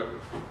 when they cut,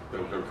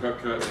 they'll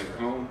cut and then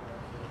comb,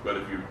 but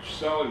if you're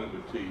selling it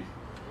with teeth,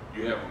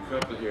 you have them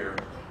cut the hair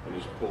and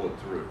just pull it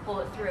through. Pull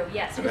it through,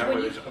 yes. And Because that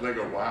when way you, they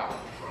go, wow.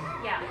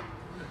 yeah,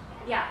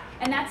 yeah,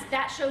 and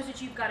that shows that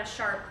you've got a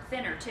sharp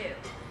thinner too,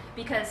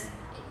 because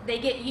they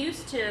get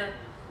used to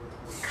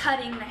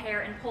cutting the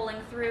hair and pulling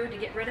through to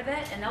get rid of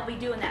it, and they'll be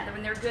doing that.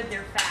 When they're good,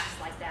 they're fast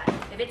like that.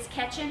 If it's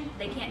catching,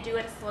 they can't do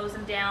it, it slows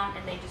them down,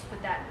 and they just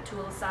put that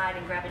tool aside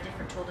and grab a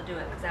different tool to do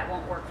it, because that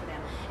won't work for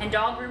them. And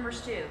dog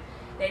groomers too.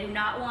 They do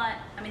not want,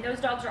 I mean, those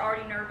dogs are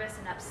already nervous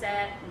and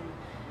upset,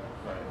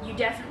 and you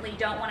definitely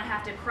don't want to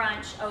have to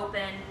crunch,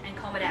 open, and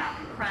comb it out.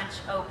 Crunch,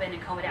 open,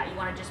 and comb it out. You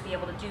want to just be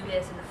able to do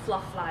this, and the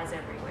fluff flies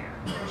everywhere.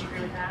 Would you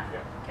agree with that?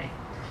 Yeah. Okay.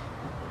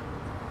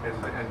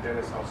 And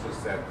Dennis also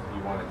said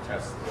you want to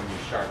test, when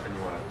you sharpen,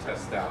 you want to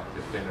test out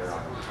the thinner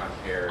on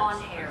hair.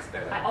 On hair.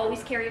 Instead of, I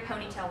always carry a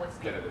ponytail with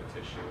me. instead of the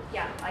tissue.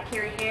 Yeah, I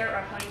carry hair or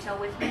a ponytail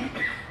with me.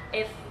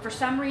 If for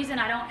some reason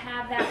I don't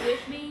have that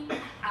with me,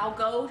 I'll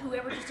go to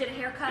whoever just did a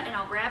haircut and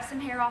I'll grab some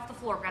hair off the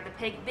floor, grab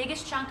the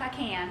biggest chunk I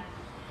can,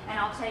 and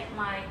I'll take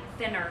my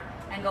thinner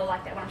and go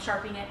like that. When I'm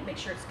sharpening it, make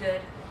sure it's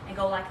good, and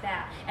go like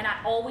that. And I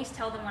always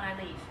tell them when I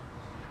leave,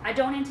 I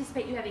don't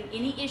anticipate you having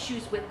any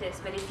issues with this,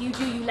 but if you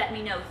do, you let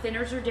me know.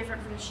 Thinners are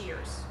different from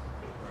shears.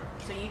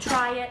 So you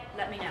try it,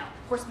 let me know.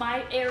 Of course,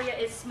 my area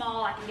is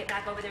small. I can get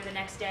back over there the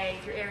next day.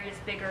 If your area is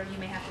bigger, you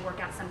may have to work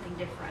out something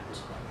different.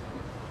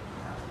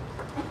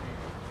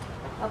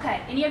 Okay,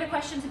 any other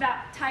questions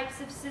about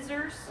types of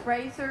scissors?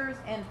 Razors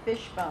and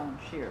fishbone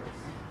shears.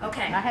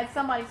 Okay. And I had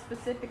somebody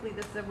specifically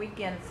this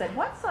weekend said,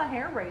 what's a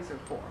hair razor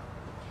for?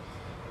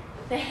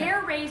 The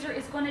hair razor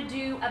is going to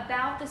do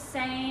about the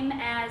same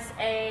as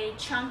a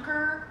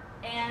chunker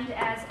and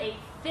as a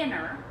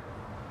thinner.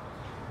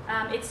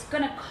 It's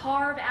going to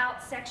carve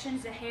out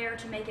sections of hair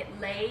to make it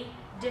lay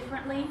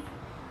differently.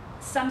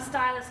 Some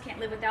stylists can't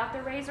live without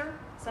their razor.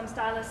 Some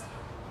stylists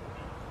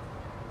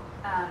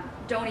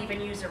don't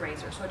even use a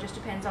razor, so it just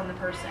depends on the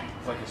person.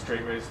 It's like a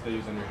straight razor they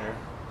use on your hair?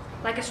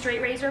 Like a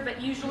straight razor, but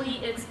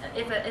usually it's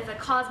if a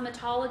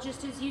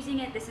cosmetologist is using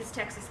it, this is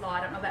Texas law,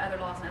 I don't know about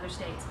other laws in other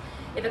states.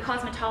 If a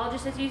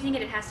cosmetologist is using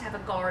it, it has to have a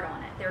guard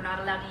on it. They're not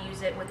allowed to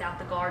use it without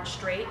the guard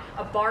straight.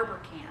 A barber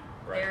can.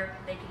 Right.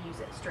 They can use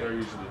it straight. There are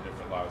usually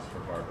different laws for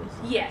barbers.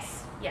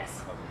 Yes,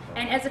 yes.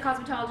 And as a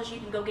cosmetologist, you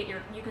can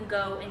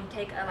go and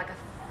take like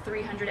a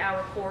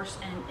 300-hour course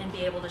and be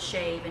able to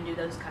shave and do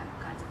those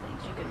kinds of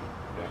things. You can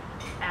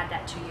add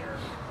that to your.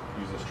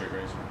 Use a straight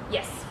razor.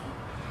 Yes.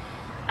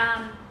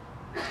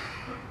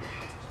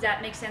 Does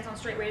that make sense on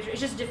straight razor?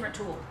 It's just a different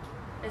tool.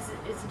 It's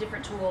a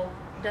different tool.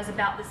 Does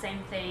about the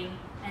same thing,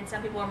 and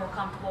some people are more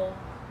comfortable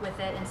with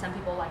it, and some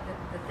people like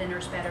the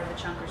thinners better, the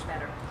chunkers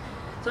better.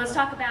 So let's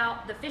talk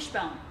about the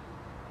fishbone.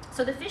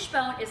 So the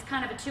fishbone is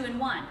kind of a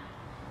 2-in-1.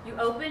 You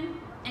open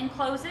and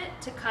close it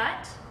to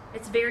cut.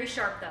 It's very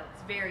sharp though.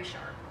 It's very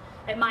sharp.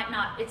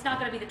 It's not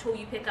going to be the tool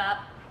you pick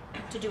up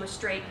to do a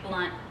straight,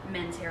 blunt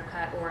men's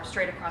haircut or a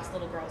straight across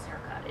little girl's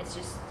haircut.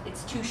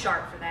 It's too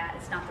sharp for that.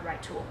 It's not the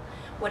right tool.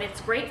 What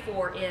it's great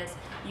for is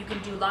you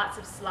can do lots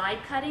of slide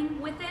cutting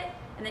with it,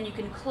 and then you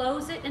can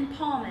close it and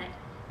palm it,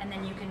 and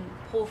then you can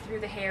pull through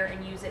the hair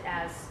and use it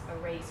as a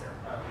razor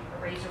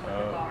with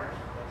the guard.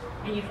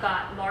 And you've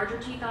got larger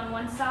teeth on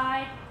one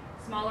side,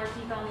 smaller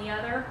teeth on the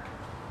other,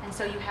 and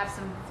so you have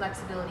some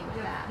flexibility with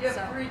that. You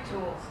have 3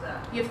 tools then.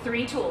 You have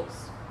 3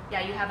 tools.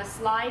 Yeah, you have a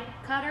slide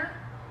cutter,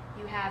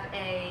 you have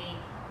a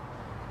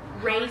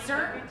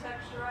razor, Heavy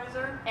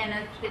texturizer. and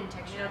a thin The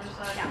texture. other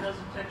side Yeah.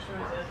 doesn't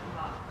texturize as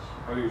much.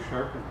 How do you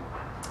sharpen?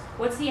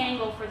 What's the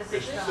angle for the It's a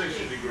fishbone?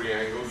 60-degree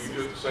angle. You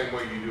do it the same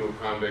way you do a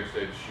convex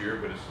edge shear,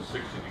 but it's a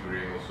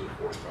 60-degree angle instead of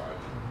 45.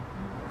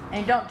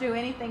 And don't do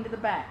anything to the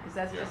back, because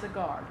that's Yeah. just a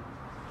guard.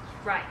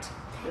 Right.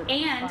 Good.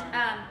 And,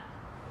 Fine.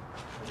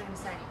 what was I going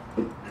to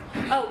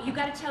say? Oh, you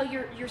got to tell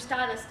your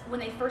stylist when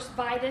they first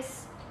buy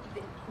this,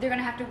 they're going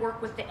to have to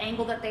work with the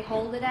angle that they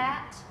hold it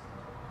at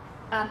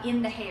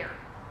in the hair.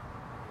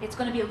 It's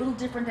going to be a little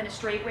different than a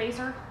straight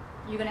razor.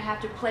 You're going to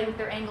have to play with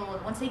their angle.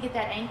 And once they get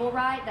that angle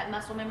right, that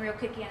muscle memory will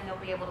kick in and they'll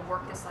be able to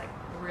work this like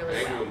really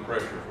Angle well. and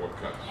pressure is what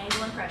cuts.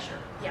 Angle and pressure,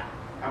 yeah.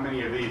 How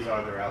many of these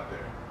are there out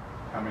there?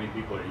 How many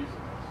people are using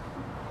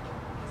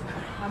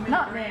this?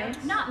 Not many.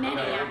 Not many,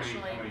 How many-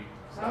 actually.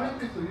 How many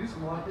people use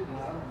them? A lot of people,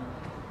 I don't know.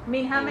 I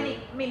mean,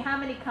 how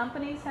many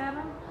companies have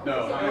them?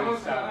 No, how many How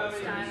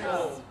stylists? many Stylists.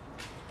 sold?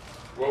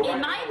 Well, right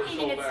In my now we're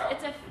opinion, sold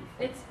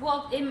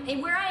out.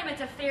 in where I am,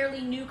 it's a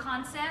fairly new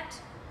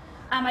concept.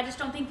 I just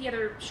don't think the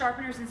other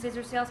sharpeners and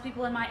scissor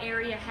salespeople in my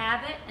area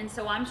have it, and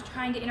so I'm just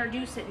trying to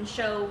introduce it and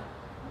show,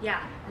 And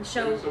it's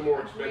a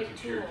more expensive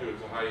shear too.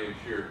 It's a high-end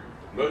shear.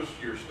 Most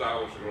of your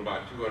stylists are going to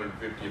buy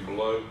 $250 and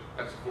below.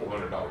 That's a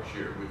 $400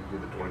 shear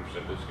with a 20%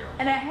 discount.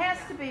 And it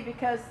has to be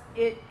because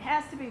it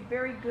has to be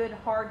very good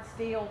hard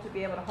steel to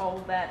be able to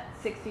hold that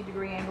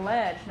 60-degree angle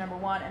edge, number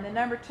one. And then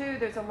number two,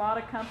 there's a lot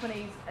of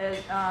companies, as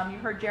you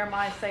heard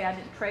Jeremiah say, I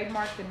didn't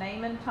trademark the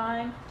name in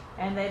time,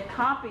 and they've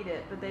copied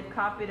it, but they've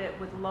copied it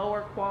with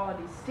lower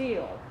quality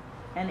steel.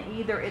 And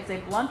either it's a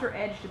blunter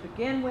edge to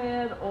begin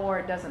with, or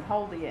it doesn't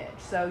hold the edge.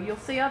 So you'll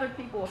see other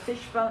people with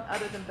fishbone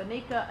other than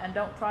Bonika, and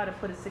don't try to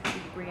put a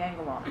 60-degree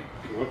angle on it.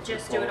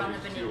 just do it on the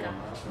Bonika.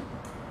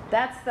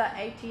 That's the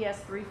ATS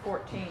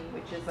 314,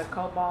 which is a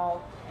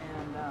cobalt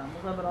and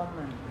molybdenum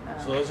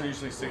and So those are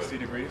usually 60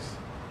 degrees?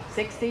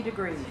 60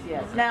 degrees,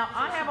 yes. Now,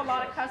 I have a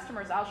lot of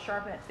customers, I'll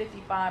sharpen at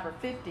 55 or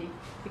 50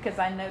 because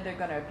I know they're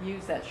going to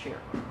abuse that shear.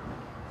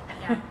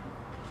 Yeah.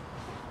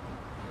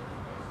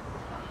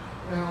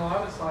 And a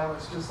lot of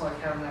stylists just like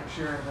having that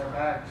shear in their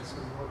bag just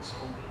because it looks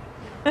cool.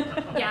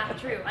 Yeah,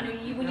 true. I know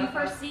when you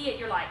first see it,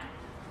 you're like,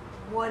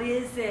 what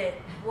is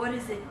it? What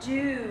does it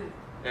do?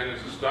 And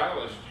as a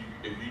stylist,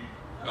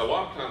 a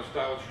lot of times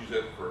stylists use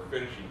that for a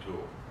finishing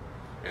tool,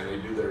 and they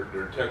do their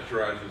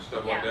texturizing and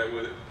stuff like Yeah. that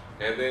with it.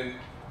 And then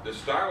the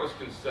stylist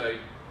can say,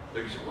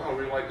 they can say, "Wow, I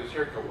really like this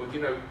haircut." Well,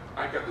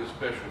 I got this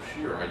special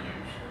shear I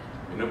use,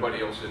 and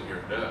nobody else in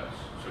here does.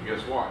 So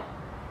guess what?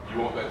 You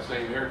want that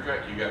same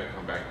haircut? You got to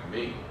come back to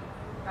me.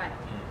 Right.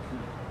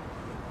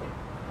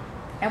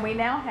 And we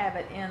now have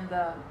it in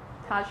the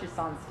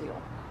Tajisan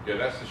steel. Yeah,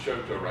 that's the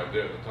Shoto right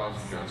there, the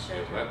Tajisan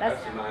steel.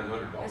 That's the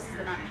 $900 This is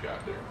shear the she's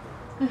got there.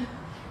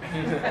 I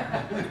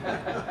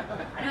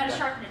know how to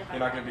sharpen it if I You're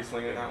not going to be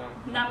slinging that one?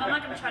 No, I'm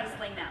not going to try to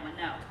sling that one,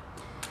 no.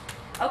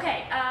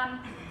 Okay,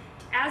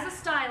 as a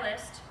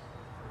stylist,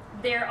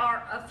 there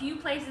are a few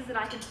places that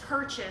I can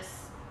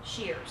purchase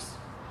shears.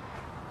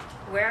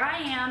 Where I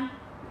am,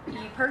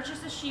 you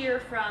purchase a shear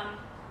from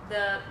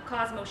the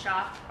Cosmo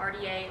shop,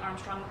 RDA,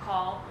 Armstrong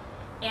McCall,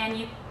 and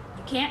you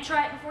can't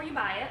try it before you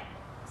buy it.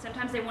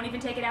 Sometimes they won't even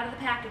take it out of the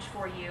package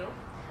for you.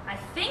 I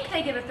think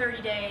they give a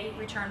 30-day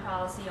return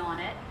policy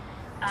on it,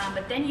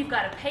 but then you've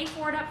got to pay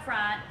for it up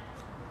front,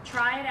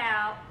 try it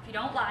out. If you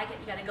don't like it,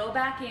 you got to go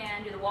back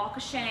in, do the walk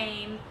of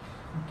shame,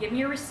 give them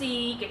your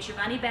receipt, get your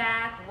money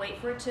back,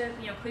 wait for it to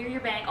clear your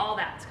bank, all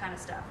that kind of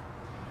stuff.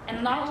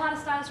 And not a lot of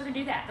stylists are going to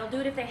do that. They'll do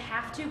it if they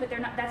have to, but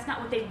that's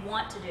not what they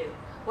want to do.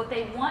 What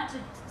they want to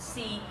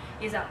see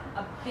is a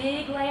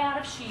big layout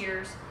of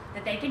shears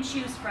that they can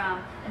choose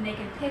from, and they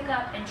can pick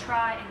up and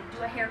try and do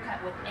a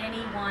haircut with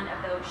any one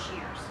of those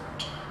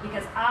shears.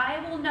 Because I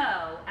will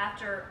know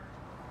after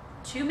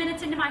 2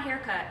 minutes into my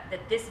haircut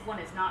that this one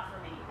is not for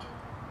me.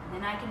 And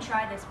then I can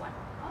try this one.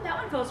 Oh, that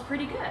one feels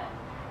pretty good.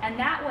 And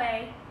that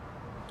way,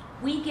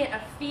 we get a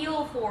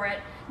feel for it,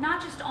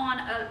 not just on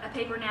a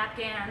paper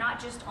napkin or not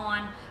just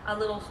on a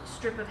little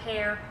strip of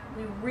hair.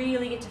 We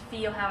really get to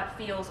feel how it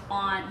feels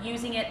on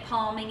using it,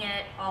 palming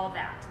it, all of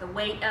that. The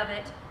weight of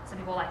it. Some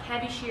people like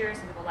heavy shears,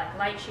 some people like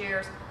light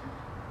shears.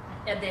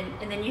 And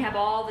then you have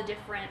all the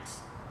different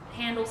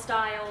handle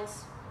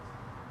styles.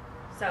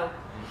 So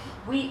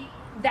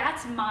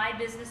that's my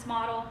business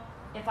model.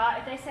 If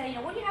they say,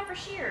 what do you have for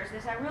shears?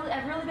 They say,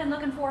 I've really been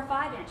looking for a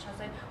 5-inch. I'll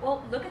say,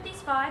 well, look at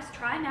these 5s,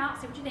 try them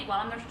out, see what you think. While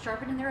I'm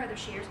sharpening their other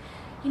shears.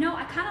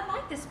 I kind of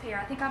like this pair.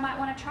 I think I might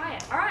want to try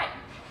it. All right,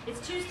 it's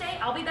Tuesday.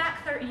 I'll be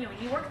back.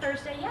 You work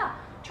Thursday. Yeah,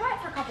 try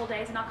it for a couple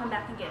days, and I'll come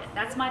back and get it.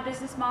 That's my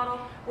business model.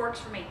 Works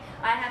for me.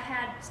 I have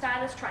had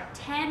stylists try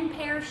 10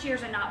 pair of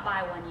shears and not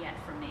buy one yet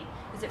from me.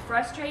 Is it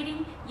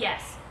frustrating?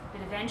 Yes,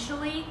 but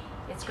eventually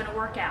it's going to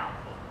work out.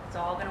 It's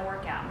all going to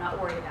work out. I'm not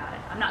worried about it.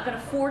 I'm not going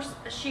to force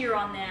a shear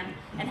on them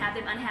and have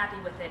them unhappy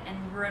with it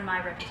and ruin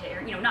my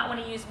reputation. Not want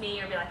to use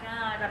me or be like,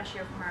 I got a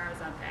shear from her. It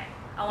was okay.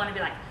 I want to be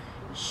like,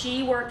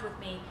 she worked with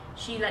me.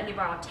 She let me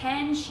borrow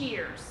 10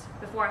 shears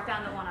before I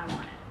found the one I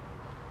wanted.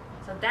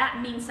 So that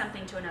means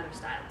something to another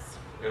stylist.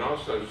 And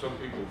also, some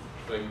people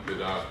think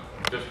that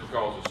just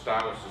because a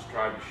stylist has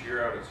tried to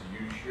shear out, it's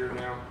a used shear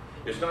now.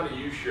 It's not a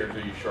used shear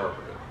until you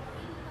sharpen it.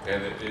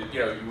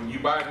 And when you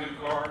buy a new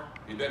car,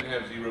 it doesn't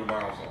have 0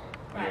 miles on it.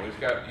 Right. It's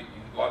got a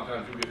lot of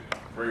times you get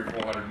 300 or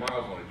 400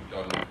 miles on it. You've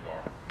done a new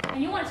car.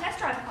 And you want to test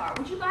drive a car.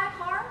 Would you buy a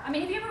car? I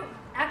mean, have you ever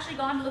actually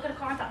gone to look at a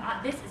car and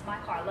thought, this is my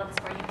car, I love this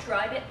car. You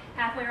drive it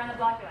halfway around the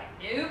block, you're like,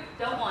 nope,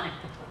 don't want it.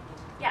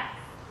 Yeah,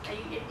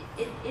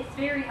 it's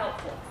very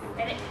helpful.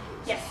 And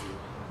yes?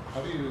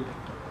 How do you,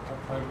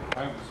 I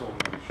haven't sold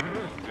many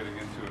shears, I'm getting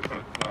into it,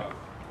 but I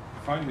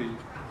find the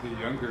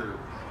younger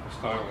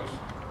stylists,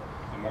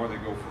 the more they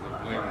go for the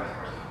bling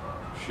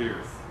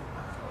shear.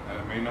 And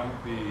it may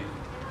not be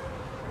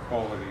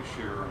quality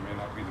shearer may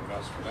not be the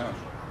best for them.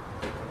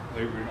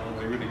 All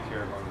they really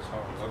care about is how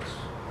it looks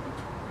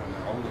when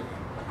they're holding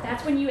it.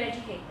 That's when you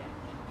educate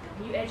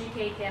them. You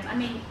educate them. I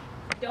mean,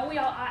 don't we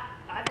all?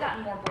 I've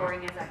gotten more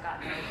boring as I've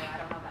gotten older. I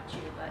don't know about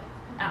you, but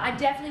I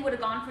definitely would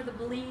have gone for the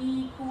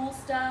blingy, cool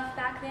stuff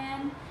back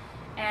then,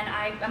 and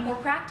I'm more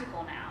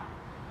practical now.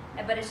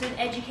 But it's an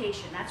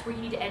education. That's where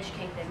you need to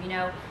educate them. You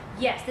know,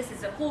 yes, this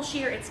is a cool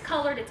shear. It's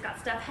colored. It's got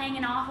stuff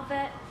hanging off of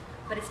it,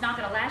 but it's not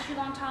going to last you a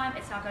long time.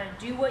 It's not going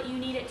to do what you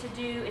need it to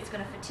do. It's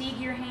going to fatigue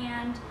your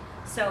hand.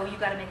 So you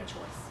got to make a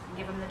choice and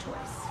give them the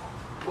choice.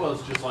 Well,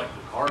 it's just like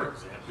the car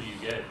example you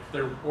get. If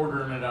they're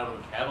ordering it out of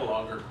the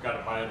catalog or got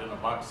to buy it in a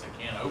box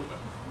they can't open,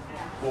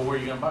 well, where are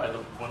you going to buy it? The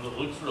one that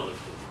looks really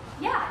cool.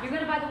 Yeah, you're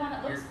going to buy the one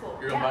that looks cool.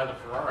 You're going to buy the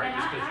Ferrari And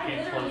just because you I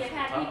can't literally close have the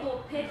had top.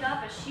 people pick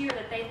up a shear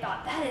that they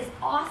thought, that is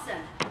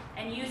awesome,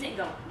 and use it and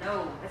go,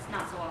 no, that's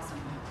not so awesome.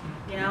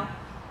 You know?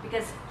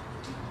 Because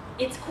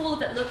it's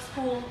cool if it looks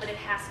cool, but it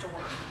has to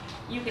work.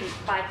 You can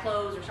buy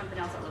clothes or something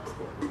else that looks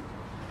cool.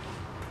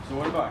 So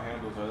what about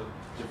handles? Are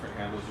different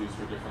handles used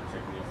for different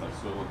techniques, like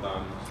swivel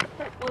thumbs?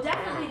 Well,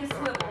 definitely the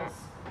swivels.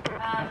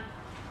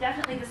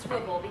 Definitely the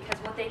swivel, because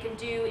what they can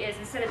do is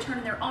instead of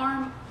turning their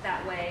arm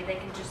that way, they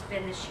can just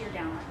bend the shear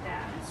down like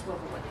that and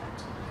swivel with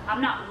it.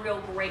 I'm not real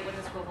great with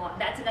the swivel.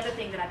 That's another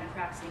thing that I've been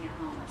practicing at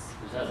home.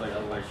 Is that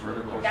like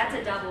vertical? That's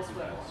a double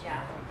swivel,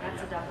 yeah.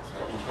 That's a double We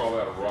swivel. call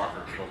that a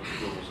rocker because it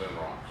swivels and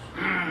rocks.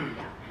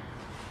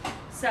 Yeah.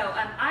 So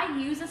I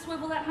use a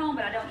swivel at home,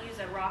 but I don't use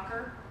a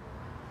rocker.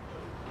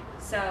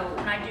 So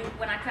when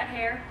I cut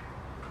hair,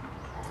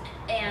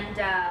 and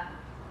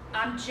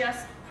I'm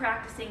just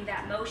practicing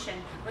that motion.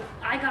 But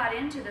I got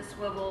into the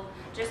swivel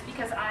just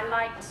because I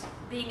liked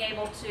being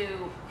able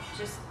to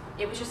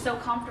it was just so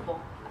comfortable.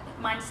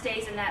 Mine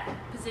stays in that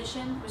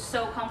position. It was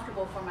so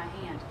comfortable for my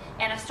hand.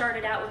 And I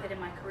started out with it in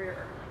my career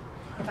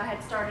early. If I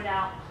had started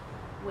out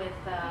with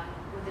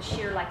a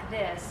shear like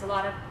this,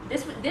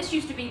 this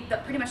used to be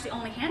pretty much the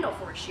only handle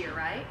for a shear,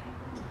 right?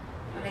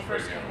 When they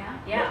first came out?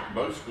 Yeah.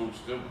 Most schools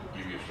still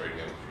give you a straight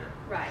handle shear.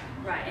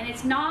 Right. And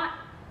it's not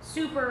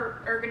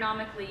super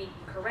ergonomically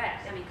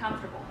correct. I mean,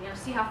 comfortable. You know,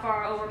 see how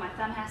far over my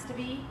thumb has to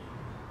be?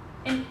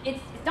 And it's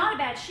not a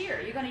bad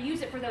shear. You're going to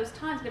use it for those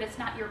times, but it's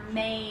not your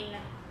main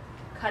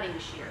cutting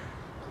shear.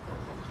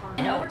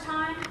 And over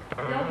time,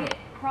 they'll get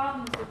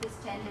problems with this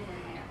tendon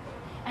in there.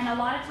 And a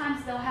lot of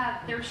times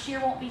their shear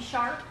won't be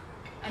sharp,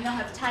 and they'll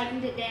have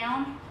tightened it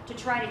down to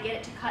try to get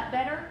it to cut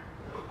better.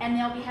 And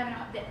they'll be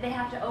they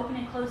have to open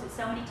and close it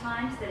so many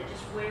times that it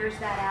just wears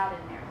that out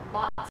in there.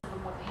 Lots of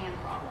them with hand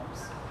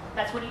problems.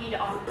 That's when you need to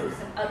offer them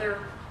some other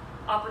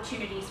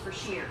opportunities for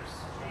shears.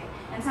 Okay?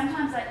 And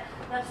sometimes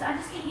I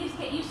just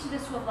get used to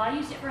this swivel. I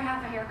used it for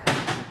half a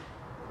haircut.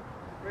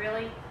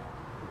 Really?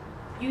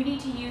 You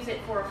need to use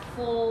it for a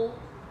full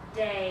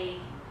day.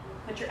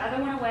 Put your other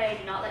one away.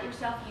 Do not let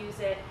yourself use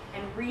it,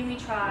 and really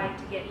try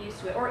to get used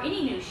to it. Or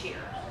any new shear.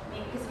 I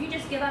mean, because if you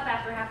just give up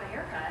after half a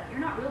haircut, you're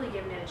not really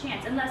giving it a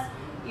chance, unless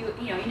you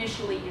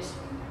initially just.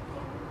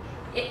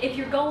 If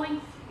you're going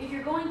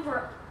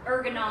for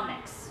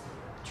ergonomics,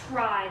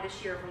 try the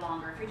shear for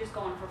longer. If you're just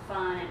going for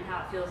fun and how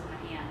it feels in the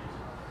hand,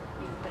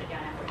 you can put it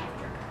down after half a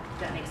haircut.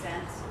 Does that make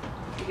sense?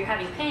 If you're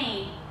having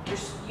pain,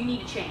 you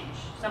need to change.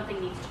 Something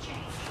needs to change.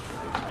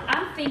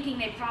 I'm thinking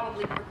they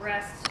probably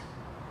progressed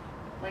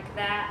like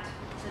that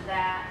to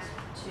that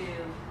to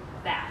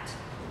that.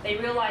 They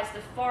realized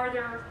the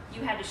farther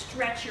you had to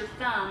stretch your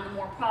thumb, the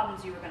more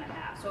problems you were going to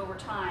have. So over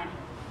time,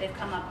 they've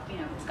come up,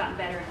 it's gotten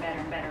better and better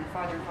and better and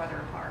farther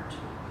apart.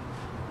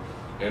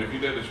 And if you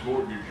notice,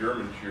 more of your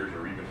German shears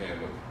are even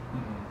handled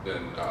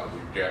than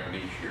the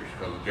Japanese shears,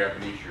 because the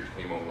Japanese shears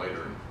came on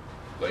later in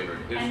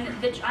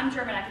history. And I'm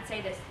German, I can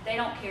say this, they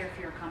don't care if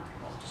you're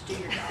uncomfortable, just do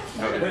your job.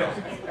 No, they don't.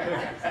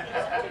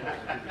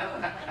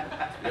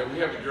 Yeah, we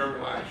have a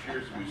German line of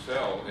shears that we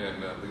sell,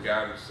 and the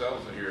guy that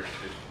sells it here is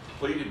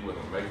pleaded with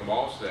them, make them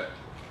all set.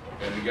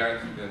 And the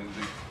guys, and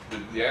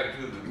the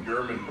attitude of the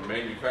German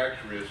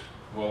manufacturer is,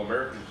 well,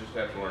 Americans just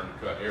have to learn to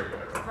cut hair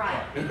better.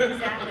 Right,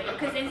 exactly.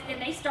 Because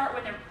they start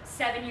when they're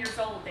 7 years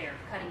old there,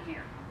 cutting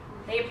hair.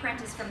 They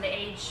apprentice from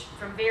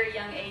very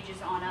young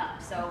ages on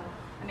up. So,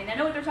 I mean, they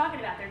know what they're talking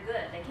about. They're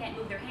good. They can't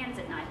move their hands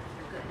at night,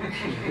 but they're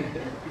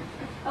good.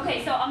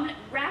 Okay, so I'm going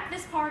to wrap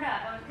this part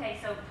up. Okay,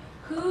 so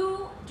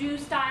who do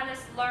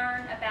stylists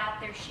learn about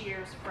their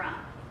shears from?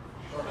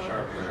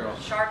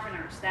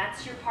 Sharpeners.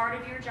 That's your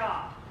part of your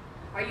job.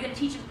 Are you going to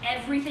teach them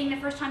everything the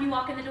first time you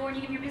walk in the door and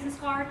you give them your business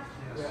card?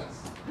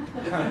 Yes.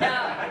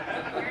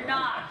 No, you're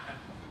not.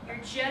 You're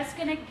just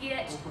going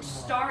to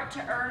start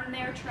to earn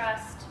their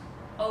trust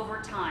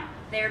over time.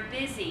 They're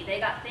busy. They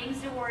got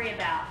things to worry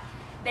about.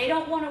 They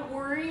don't want to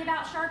worry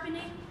about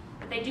sharpening,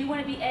 but they do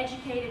want to be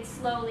educated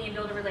slowly and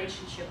build a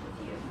relationship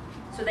with you.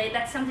 So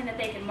that's something that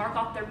they can mark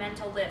off their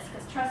mental list.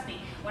 Because trust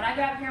me, when I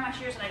grab a pair of my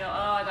shears and I go,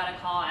 oh, I got to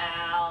call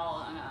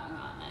Al,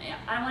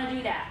 I don't want to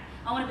do that.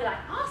 I want to be like,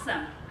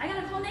 awesome, I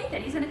got to call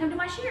Nathan. He's going to come to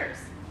my shears.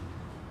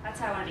 That's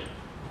how I want to be.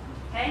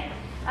 Okay?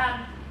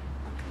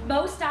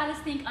 Most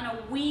stylists think on a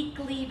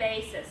weekly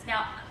basis.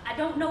 Now, I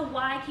don't know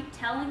why I keep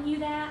telling you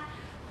that.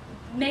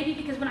 maybe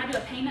because when I do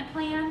a payment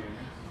plan,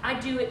 I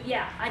do it,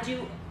 yeah, I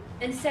do,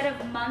 instead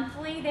of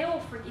monthly, they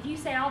will, if you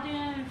say I'll do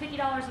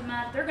 $50 a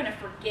month, they're gonna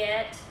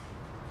forget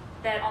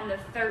that on the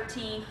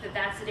 13th,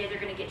 that's the day they're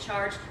gonna get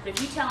charged. But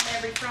if you tell them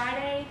every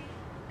Friday,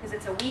 because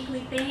it's a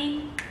weekly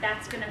thing,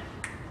 that's gonna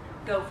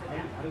go for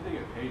them. How do they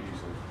get paid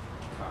usually?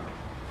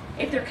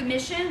 If they're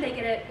commissioned, they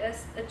get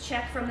a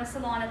check from the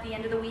salon at the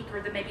end of the week,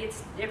 or maybe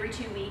it's every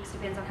 2 weeks,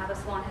 depends on how the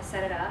salon has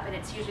set it up, and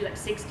it's usually like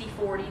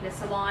 60-40. The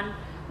salon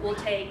will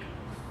take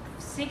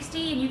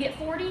 60 and you get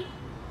 40.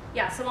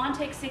 Yeah, salon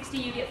takes 60,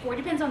 you get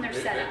 40, depends on their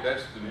setup.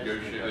 That's the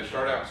negotiation. They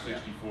start out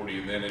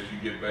 60-40, and then as you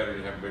get better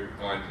and have a bigger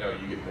clientele,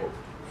 you get more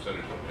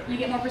percentage on that. You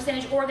get more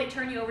percentage, or they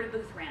turn you over to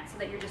booth rent, so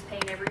that you're just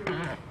paying every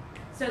week.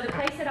 So the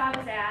place that I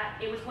was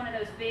at, it was one of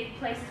those big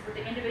places with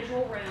the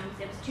individual rooms.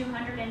 It was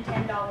 $210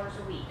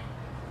 a week.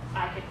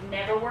 I could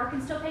never work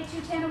and still pay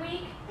 $210 a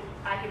week.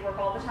 I could work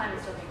all the time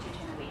and still pay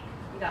 $210 a week.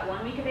 You got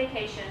 1 week of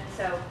vacation,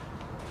 so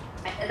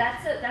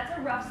that's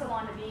a rough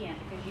salon to be in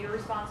because you're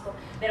responsible.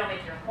 They don't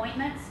make your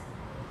appointments.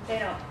 They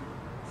don't,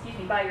 excuse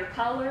me, buy your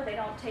color. They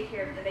don't take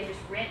care of it. They just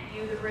rent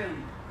you the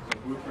room. So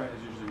booth rent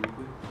is usually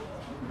weekly?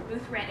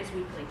 Booth rent is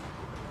weekly.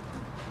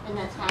 And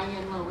that's high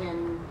and low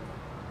end.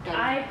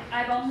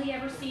 I've only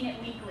ever seen it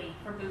weekly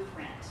for booth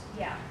rent.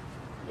 Yeah.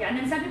 Yeah, and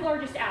then some people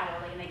are just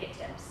hourly and they get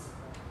tips.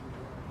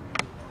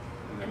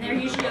 And they're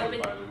usually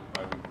open. Bi-weekly,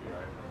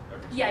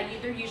 right? Yeah,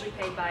 they're usually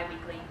paid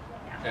bi-weekly.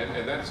 Yeah.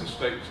 And that's a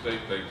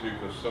state-to-state thing too,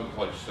 because some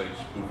states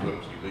booth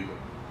rent's illegal.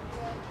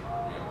 You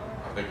know,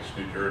 I think it's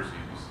New Jersey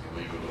is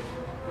illegal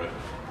to rent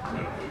a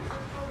booth.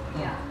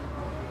 Yeah.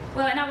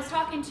 Well, and I was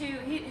talking to,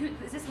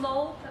 is this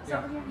Lowell? That's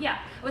over here? Yeah.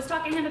 I was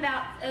talking to him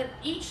about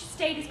each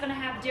state is going to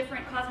have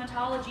different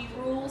cosmetology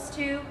rules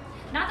too.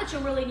 Not that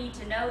you'll really need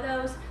to know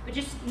those, but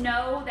just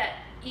know that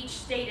each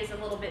state is a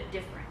little bit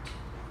different.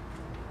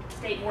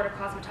 State Board of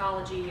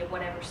Cosmetology of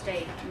whatever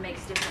state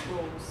makes different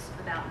rules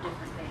about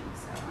different things.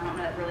 So I don't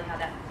know really how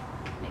that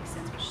makes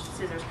sense with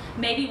scissors.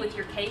 Maybe with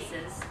your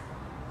cases,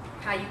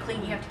 how you clean,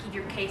 you have to keep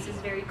your cases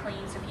very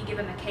clean. So if you give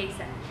them a case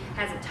that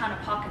has a ton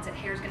of pockets that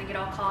hair's going to get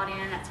all caught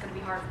in, that's going to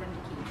be hard for them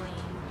to keep clean.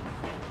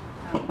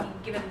 You can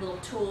give them little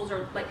tools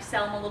or like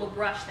sell them a little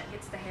brush that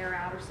gets the hair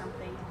out or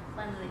something.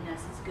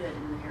 Cleanliness is good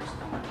in the hair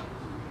salon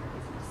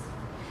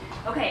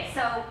business. Okay,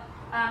 so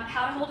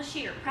how to hold a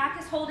shear.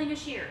 Practice holding a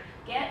shear.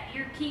 Get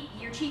your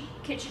cheap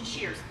kitchen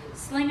shears.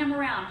 Sling them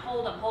around.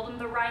 Hold them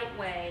the right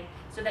way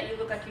so that you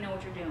look like you know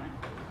what you're doing.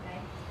 Okay.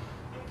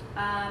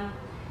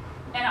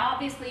 And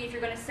obviously, if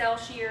you're going to sell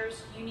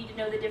shears, you need to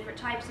know the different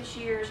types of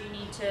shears. You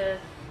need to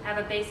have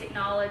a basic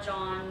knowledge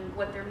on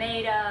what they're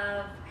made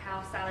of,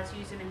 how stylists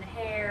use them in the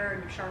hair,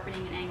 and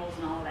sharpening and angles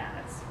and all of that.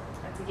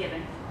 That's a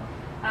given.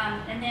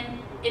 And then,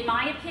 in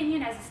my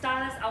opinion, as a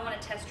stylist, I want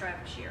to test drive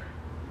a shear.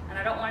 And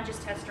I don't want to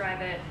just test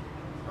drive it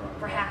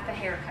for half a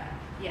haircut.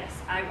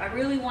 Yes, I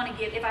really want to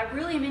give, if I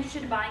really am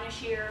interested in buying a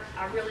shear,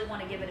 I really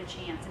want to give it a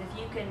chance. And if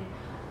you can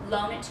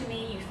loan it to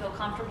me, you feel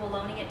comfortable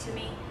loaning it to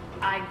me,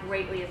 I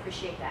greatly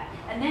appreciate that.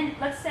 And then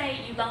let's say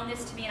you loan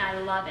this to me and I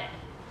love it.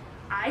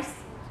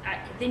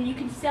 Then you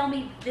can sell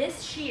me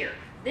this shear.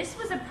 This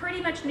was a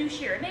pretty much new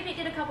shear. Maybe it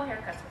did a couple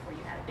haircuts before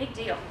you had it. Big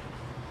deal.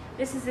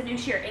 This is a new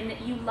shear and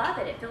you love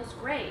it. It feels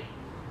great.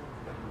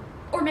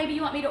 Or maybe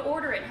you want me to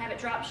order it and have it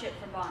drop shipped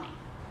from Bonnie.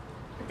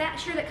 But that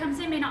shear that comes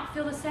in may not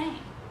feel the same.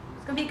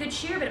 It's going to be a good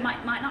shear, but it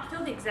might not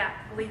feel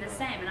exactly the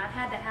same. And I've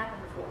had that happen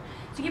before.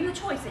 So give them the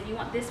choice. And you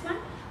want this one?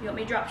 You want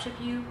me to drop ship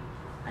you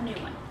a new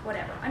one?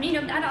 Whatever. I mean,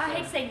 I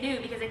hate to say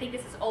new because I think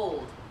this is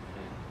old.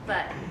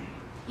 But,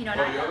 you know.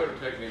 Well, the other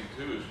technique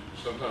too is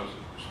sometimes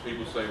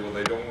people say, well,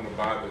 they don't want to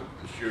buy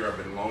the shear I've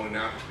been loaning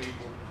out to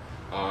people.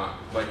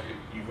 Like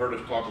you've heard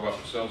us talk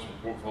about the sales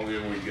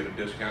portfolio where you get a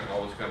discount and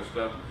all this kind of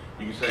stuff.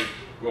 You can say,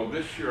 well,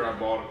 this shear I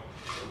bought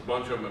a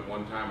bunch of them at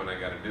one time and I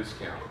got a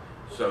discount.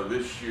 So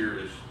this shear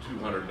is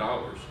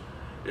 $200.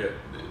 The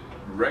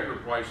regular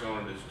price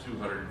on it is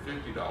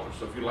 $250.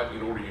 So if you'd like me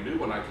to order you a new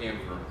one, I can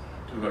for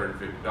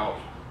 $250.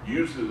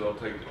 Usually they'll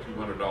take the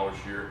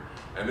 $200 shear,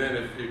 and then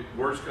if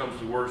worse comes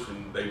to worse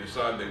and they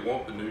decide they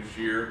want the new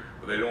shear,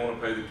 but they don't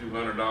want to pay the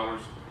 $200,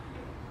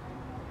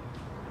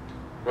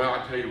 well,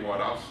 I tell you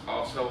what,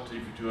 I'll sell it to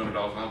you for $200 and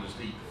I'll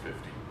just eat the $50.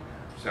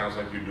 Sounds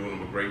like you're doing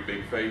them a great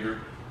big favor.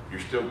 You're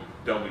still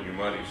doubling your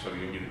money, so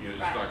it's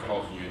not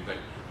costing you anything.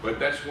 But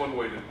that's one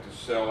way to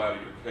sell out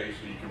of your case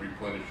so you can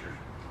replenish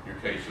your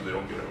case so they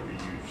don't get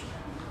overused.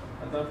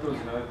 I thought there was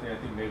another thing I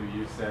think maybe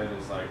you said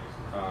is like,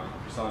 if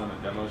you're selling them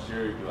a demo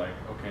shear, you'd be like,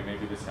 okay,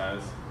 maybe this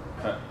has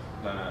done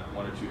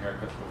 1 or 2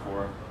 haircuts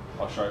before.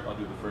 I'll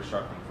do the first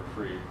sharpening for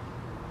free. You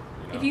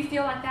know? If you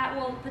feel like that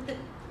will put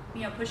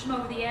push them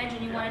over the edge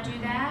and you want to do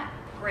that,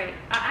 great.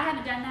 I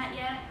haven't done that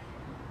yet.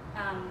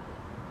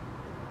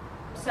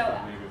 So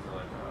maybe if they're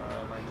like,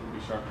 I might be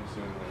sharpening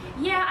soon.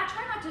 Then yeah, I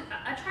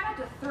try not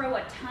to throw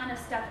a ton of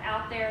stuff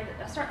out there.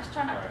 I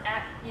try not to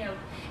act,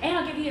 and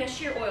I'll give you a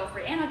shear oil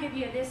free, and I'll give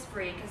you this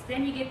free, because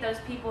then you get those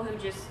people who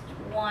just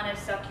want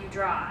to suck you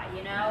dry.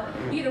 You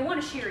either want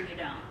a shear or you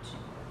don't.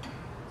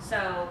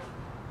 So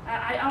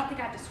I don't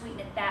think I have to sweeten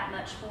it that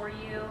much for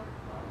you.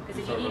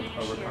 Because if Sort you of need a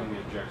new shear. overcome the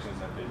objections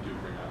that they do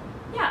bring up.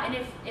 Yeah, and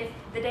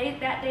if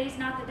that day's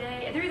not the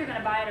day, they're either going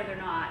to buy it or they're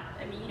not.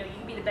 I mean, you know, you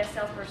can be the best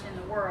salesperson in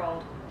the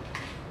world,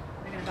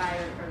 they're going to buy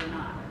it or they're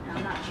not. Now,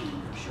 I'm not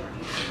Jean for sure.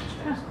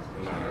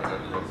 No,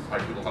 that's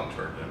like the long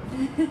term.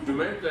 The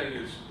main thing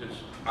is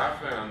I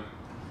found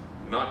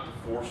not to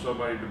force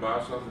somebody to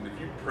buy something. If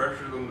you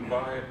pressure them to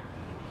buy it,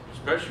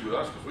 especially with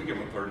us, because we give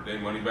them a 30-day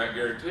money-back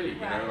guarantee. You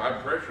know,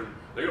 I pressure them;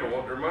 they're going to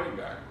want their money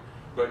back.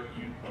 But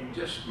you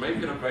just make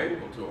it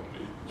available to them.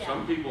 Yeah.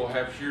 Some people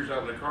have shears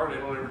out in their car; they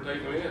don't ever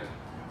take them in.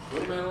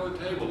 Put them out on the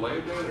table, lay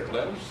them down there,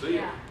 let them see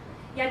it.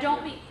 Yeah,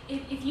 don't be.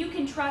 If you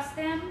can trust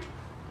them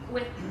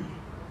with,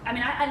 I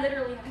mean, I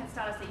literally have had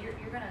stylists say you're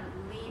going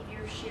to leave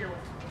your shear with.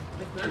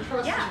 They're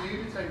trusting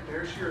you to take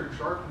their shear and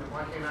sharpen it.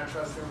 Why can't I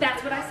trust them?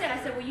 That's what I said.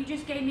 I said, well, you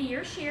just gave me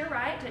your shear,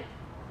 right?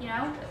 You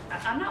know,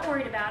 I'm not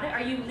worried about it.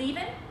 Are you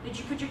leaving? Did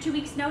you put your 2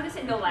 weeks notice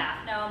and go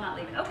laugh? No, I'm not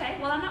leaving. Okay,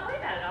 well, I'm not worried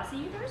about it. I'll see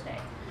you Thursday.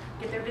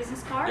 Get their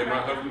business card. Yeah, my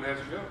right husband has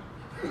a gun.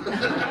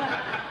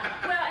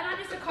 Well, and I'm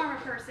just a karma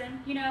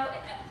person. You know,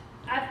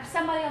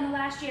 somebody on the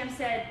last jam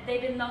said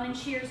they've been loaning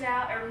shears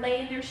out or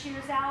laying their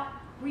shears out.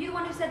 Were you the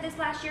one who said this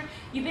last year?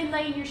 You've been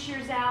laying your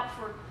shears out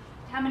for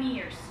how many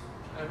years?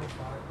 Every 5.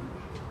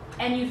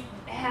 And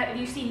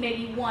you've seen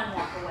maybe one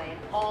walk away in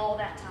all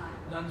that time.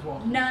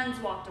 None's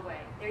walked away.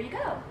 There you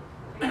go.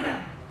 There you go.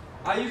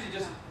 I usually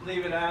just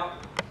leave it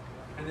out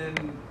and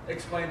then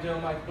explain to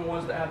them, like the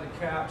ones that have the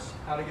caps,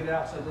 how to get it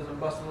out so it doesn't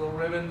bust the little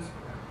ribbons,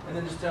 and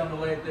then just tell them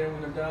to lay it there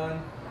when they're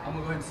done. I'm gonna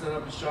go ahead and set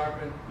up and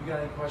sharpen. You got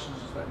any questions,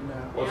 just let me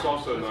know. Well, it's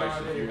also That's nice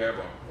all I if do. you have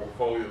a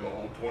portfolio that will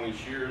hold 20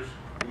 shears.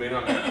 You may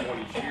not have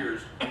 20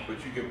 shears,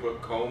 but you can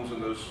put combs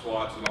in those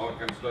slots and all that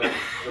kind of stuff.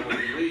 So when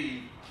you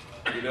leave,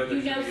 you know,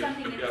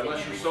 something that's in unless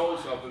you every sold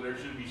slot. something, there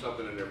should be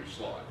something in every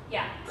slot.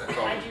 Yeah, That's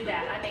all I it's do good.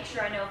 that. I make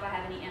sure I know if I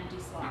have any empty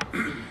slots.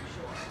 Sure.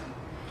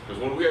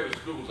 Because when we have the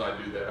schools, I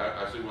do that.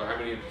 I say, well, how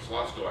many empty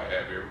slots do I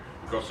have here?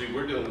 Because see,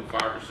 we're dealing with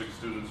 5 or 6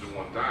 students at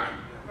one time,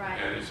 Right.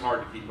 and it's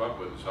hard to keep up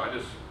with it. So I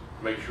just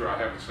make sure I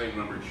have the same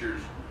number of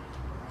shears,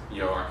 you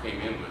know, I came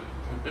in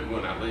with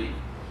when I leave.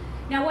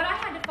 Now, what I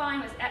had to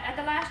find was at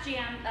the last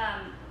jam.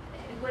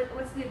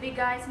 What's the big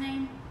guy's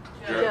name?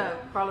 Joe.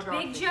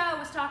 Big Joe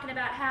was talking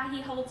about how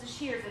he holds his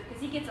shears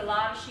because he gets a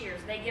lot of shears.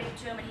 They give them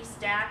to him and he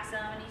stacks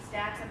them and he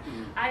stacks them.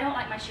 I don't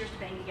like my shears to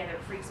bang together.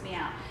 It freaks me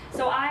out.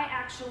 So I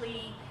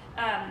actually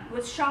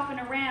was shopping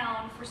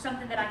around for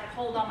something that I could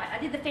hold on I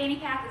did the fanny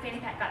pack. The fanny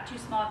pack got too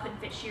small. I couldn't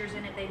fit shears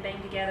in it. They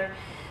banged together.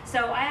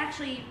 So I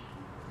actually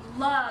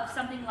love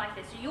something like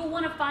this. So you'll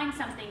want to find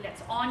something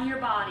that's on your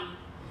body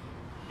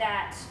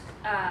that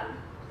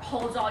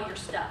holds all your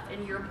stuff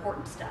and your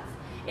important stuff.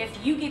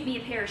 If you give me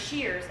a pair of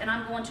shears and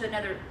I'm going to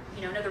another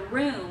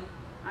room,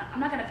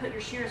 I'm not going to put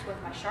your shears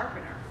with my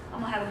sharpener.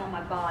 I'm going to have them on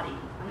my body.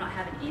 I'm not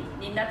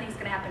having nothing's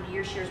going to happen to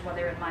your shears while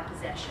they're in my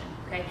possession.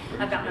 Okay,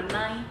 I've got my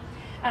money.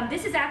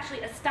 This is actually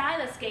a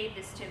stylist gave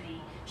this to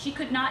me. She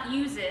could not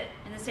use it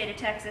in the state of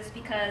Texas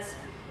because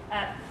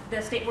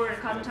the State Board of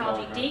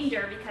Cosmetology dinged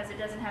her because it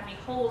doesn't have any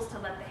holes to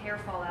let the hair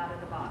fall out of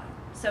the bottom.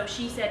 So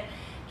she said,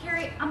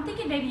 Carrie, I'm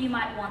thinking maybe you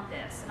might want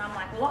this. And I'm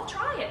like, well, I'll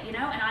try it, you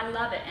know, and I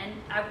love it. And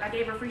I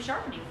gave her free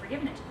sharpening for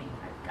giving it to me.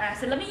 I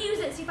said, let me use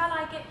it, see if I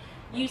like it.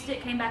 Used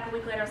it, came back a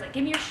week later. I was like,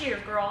 give me your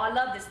shears, girl. I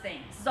love this thing.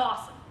 This is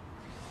awesome.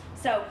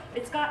 So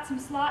it's got some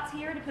slots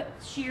here to put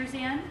shears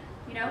in,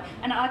 you know,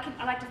 and I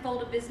like to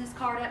fold a business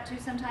card up too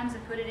sometimes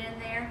and put it in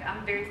there.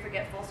 I'm very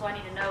forgetful, so I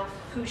need to know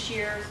whose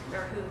shears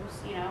or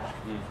whose, you know.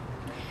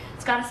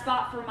 It's got a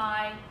spot for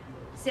my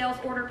sales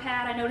order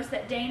pad. I noticed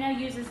that Dana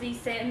uses these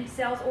same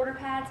sales order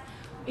pads.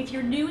 If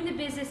you're new in the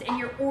business and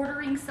you're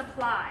ordering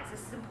supplies,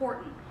 this is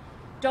important.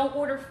 Don't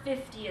order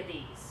 50 of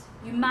these.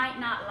 You might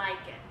not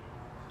like it.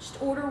 Just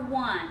order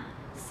one.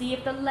 See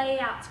if the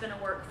layout's going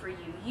to work for you.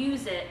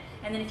 Use it,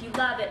 and then if you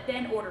love it,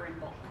 then order in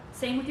bulk.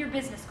 Same with your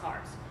business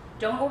cards.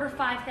 Don't order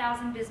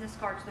 5,000 business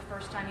cards the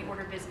first time you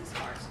order business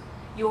cards.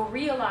 You'll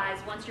realize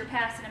once you're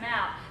passing them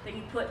out that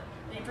you put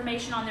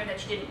information on there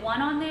that you didn't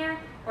want on there,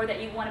 or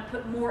that you want to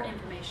put more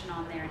information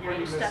on there. Now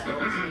you're stuck.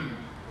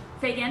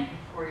 Say again?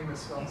 Or you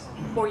misspelled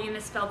something. Or you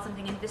misspelled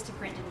something and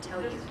Vistaprint didn't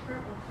tell you.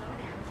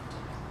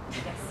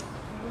 Yes.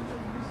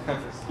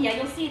 Yeah,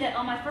 you'll see that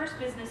on my first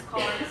business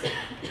cards,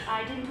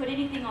 I didn't put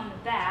anything on the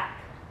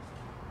back.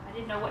 I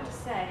didn't know what to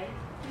say.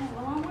 Oh,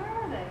 well, where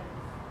are they?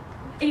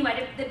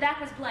 Anyway, the back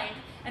was blank,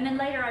 and then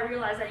later I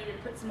realized I needed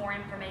to put some more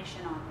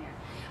information on there.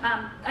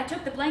 I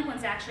took the blank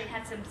ones actually and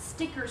had some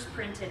stickers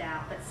printed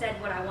out that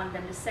said what I wanted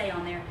them to say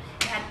on there,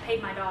 and had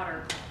paid my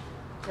daughter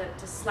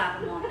to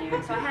slap them on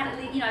there. So I had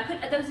to, you know,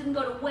 those didn't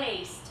go to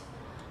waste,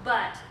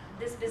 but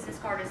this business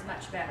card is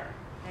much better.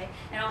 Okay,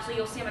 and also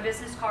you'll see my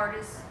business card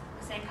is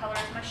the same color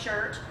as my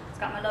shirt. It's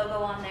got my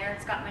logo on there.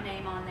 It's got my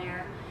name on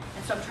there,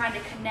 and so I'm trying to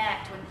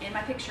connect in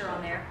my picture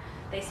on there.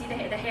 They see the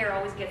hair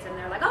always gets in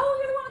there, like, oh,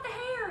 you're the one with the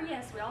hair.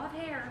 Yes, we all have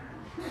hair.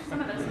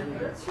 Some of us have hair.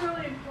 That's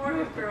really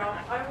important, girl.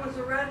 I was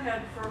a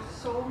redhead for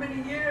so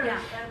many years,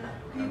 and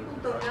people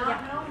do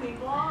not know me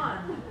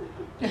blonde.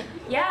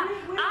 Yeah,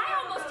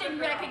 I almost didn't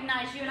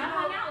recognize you, and I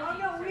hung out with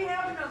you. Oh, no, we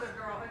have another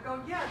girl. I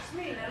go, yeah, it's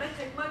me. And I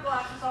take my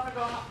glasses off and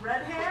go,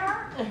 red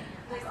hair?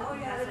 Oh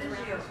yeah, that is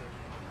you.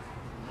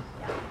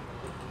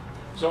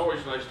 It's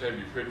always nice to have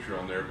your picture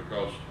on there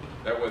because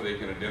that way they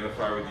can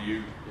identify with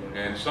you.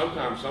 And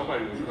sometimes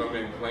somebody will come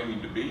in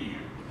claiming to be you.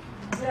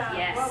 Yeah,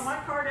 Yes. well, my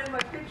card and my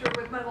picture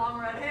with my long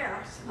red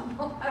hair, so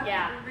I'll have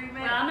Yeah. to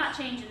remake. Well, I'm not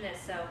changing this,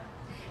 so.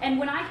 And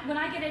when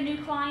I get a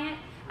new client,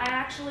 I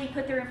actually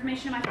put their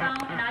information in my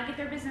phone and I get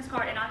their business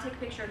card and I'll take a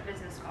picture of the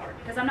business card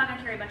because I'm not going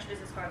to carry a bunch of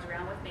business cards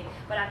around with me,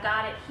 but I've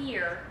got it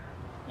here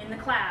in the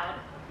cloud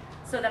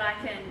so that I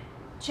can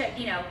check,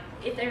 you know,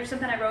 if there's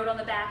something I wrote on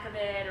the back of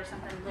it or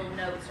something, little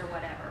notes or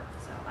whatever.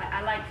 So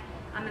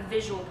I'm a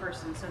visual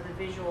person, so the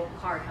visual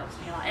card helps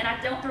me a lot. And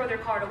I don't throw their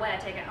card away. I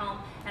take it home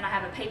and I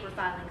have a paper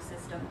filing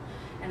system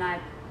and I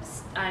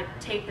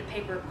tape the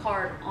paper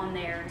card on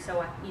there and so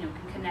I, you know,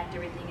 can connect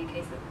everything in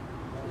case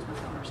I lose my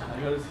phone or something.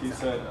 I noticed he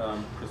said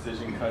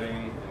precision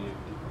cutting and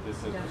this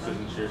says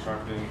precision shear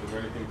sharpening. Is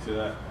there anything to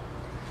that?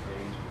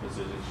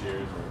 Precision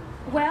shears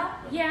or? Well,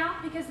 yeah,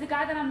 because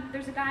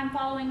there's a guy I'm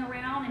following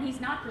around and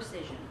he's not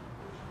precision.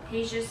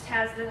 He just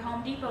has the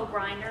Home Depot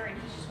grinder and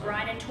he's just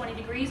grinding 20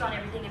 degrees on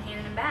everything and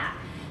handing them back.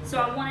 So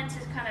I wanted to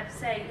kind of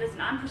say, listen,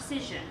 I'm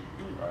precision.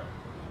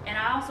 And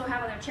I also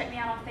have them check me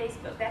out on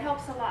Facebook. That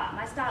helps a lot.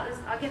 My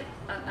stylists, I'll get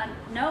a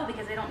no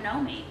because they don't know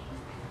me.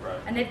 Right.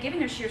 And they've given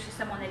their shears to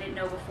someone they didn't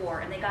know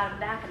before and they got them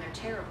back and they're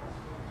terrible.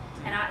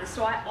 And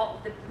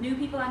all the new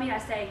people I meet, I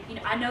say, you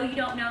know, I know you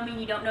don't know me and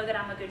you don't know that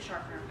I'm a good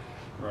sharpener.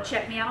 Right.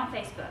 Check me out on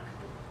Facebook.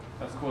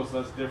 That's cool.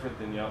 So that's different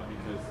than Yelp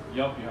because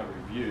Yelp you have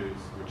reviews,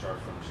 which are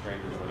from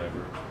strangers or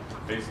whatever.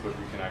 Facebook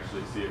you can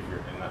actually see if you're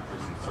in that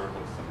person's circle.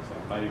 So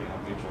you might even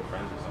have mutual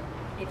friends or something.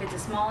 If it's a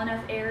small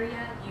enough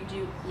area, you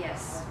do,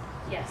 yes.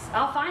 Yes,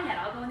 I'll find that.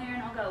 I'll go in there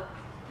and I'll go,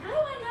 how do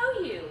I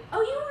know you?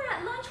 Oh, you were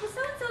at lunch with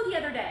so-and-so the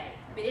other day.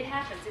 I mean, it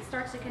happens. It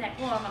starts to connect.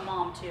 Well, I'm a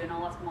mom too, and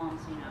all us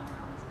moms, you know, we're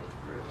on this big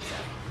group. So.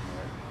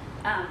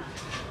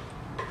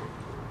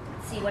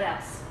 Let's see, what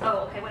else?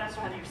 Oh, okay, what else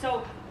do I have here?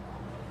 So,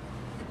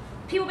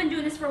 people have been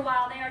doing this for a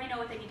while. They already know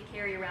what they need to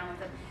carry around with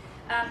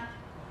them.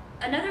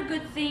 Another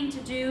good thing to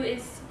do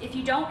is, if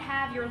you don't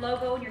have your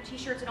logo and your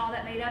t-shirts and all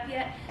that made up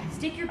yet,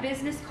 stick your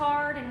business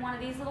card in one of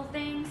these little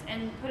things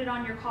and put it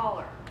on your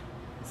collar.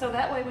 So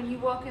that way when you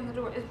walk in the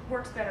door, it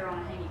works better on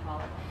a hanging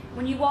collar.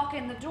 When you walk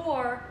in the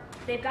door,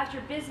 they've got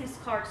your business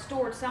card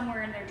stored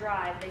somewhere in their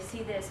drive. They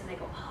see this and they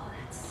go, oh,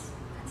 that's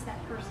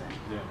that person.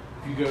 Yeah.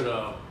 If you go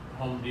to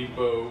Home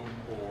Depot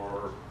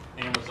or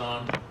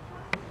Amazon,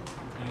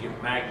 you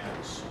get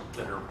magnets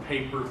that are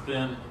paper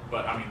thin,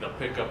 but I mean they'll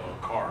pick up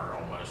a car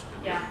almost.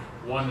 Yeah.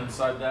 One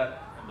inside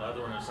that and the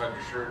other one inside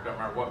your shirt, don't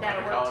matter what kind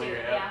of That'll work collar you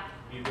too, have.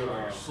 yeah. You go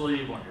on your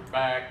sleeve, on your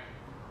back,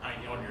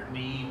 on your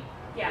knee,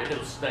 Yeah.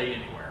 it'll stay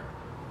anywhere.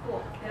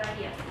 Cool, good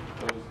idea.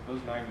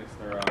 Those magnets,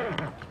 they're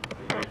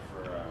made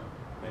for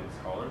men's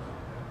collars.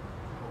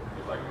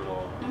 There's like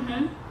little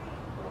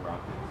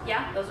round things.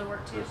 Yeah, those will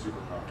work too. They're super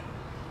comfortable.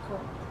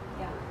 Cool.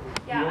 Yeah. You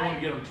Yeah. don't want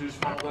to get them too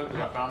small though,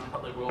 because I found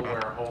out they will wear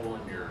a hole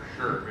in your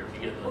shirt if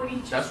you get Or them.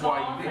 you too That's small,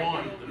 why you they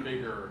want do. the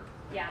bigger,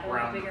 Yeah, or the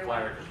round bigger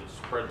flatter, because it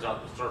spreads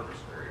out the surface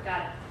area.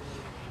 Got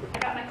it. I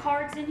got my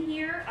cards in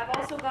here. I've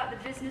also got the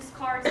business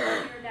cards in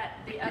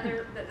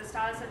here that the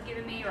stylists have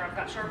given me, or I've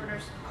got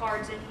sharpeners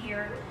cards in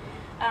here.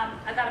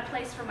 I got a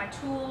place for my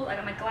tool. I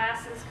got my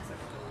glasses because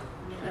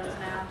I need those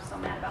now. I'm so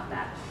mad about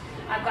that.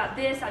 I've got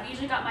this. I've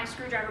usually got my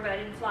screwdriver, but I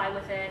didn't fly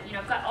with it. You know,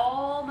 I've got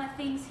all my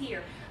things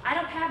here. I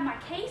don't have my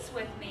case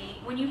with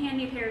me when you hand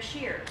me a pair of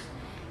shears.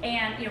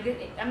 And, you know,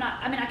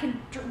 I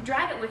can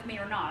drag it with me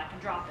or not. I can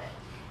drop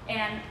it.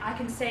 And I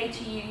can say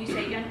to you, you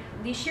say,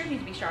 these shears need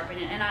to be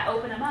sharpened, and I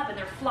open them up and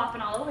they're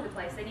flopping all over the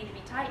place. They need to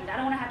be tightened. I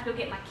don't want to have to go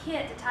get my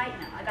kit to tighten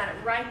them. I got it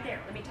right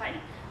there. Let me tighten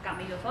it. Got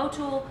my UFO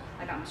tool,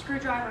 I got my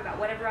screwdriver, I got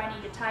whatever I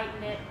need to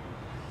tighten it.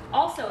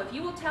 Also, if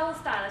you will tell a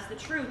stylist the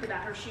truth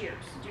about her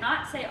shears, do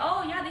not say,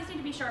 oh yeah, these need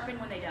to be sharpened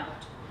when they don't.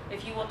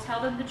 If you will tell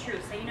them the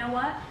truth, say, you know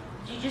what,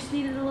 you just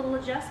needed a little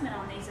adjustment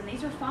on these and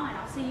these are fine,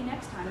 I'll see you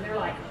next time. And they're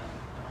like,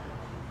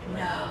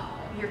 no,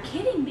 you're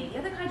kidding me. The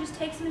other guy just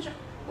takes them and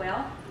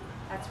well,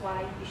 that's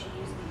why you should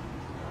use them.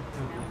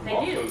 You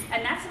know, they do,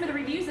 and that's some of the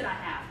reviews that I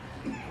have.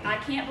 I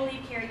can't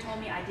believe Carrie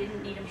told me I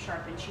didn't need them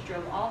sharpened. She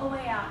drove all the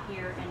way out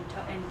here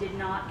and did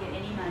not get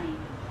any money.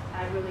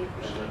 I really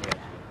appreciate that.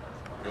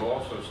 You'll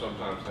also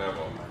sometimes have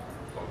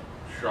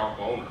a shop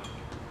owner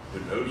who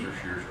knows their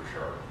shears are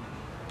sharp,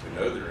 who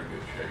know they're in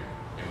good shape,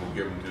 and will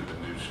give them to the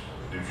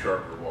new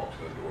sharpener walks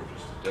in the door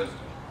just to test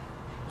them.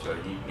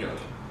 So you know,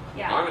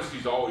 Yeah.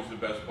 honesty's always the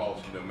best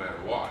policy no matter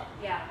what.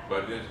 Yeah.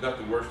 But there's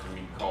nothing worse than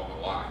me calling a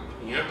lie.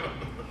 You know?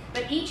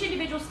 But each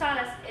individual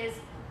stylist is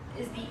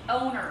the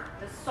owner,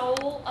 the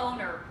sole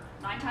owner,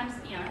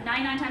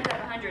 99 times out of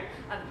 100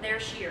 of their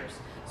shears.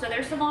 So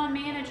their salon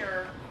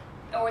manager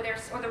or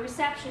the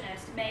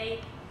receptionist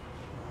may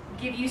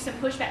give you some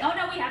pushback. Oh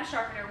no, we have a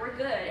sharpener, we're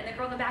good. And the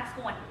girl in the back's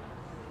going,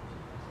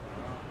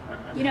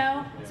 you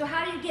know? So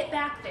how do you get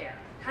back there?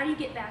 How do you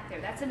get back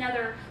there? That's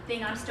another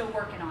thing I'm still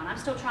working on. I'm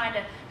still trying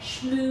to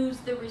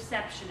schmooze the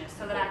receptionist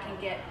so that I can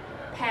get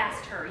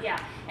past her.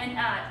 Yeah. And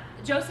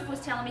Joseph was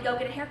telling me go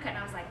get a haircut, and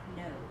I was like,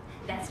 no.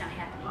 That's not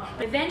happening.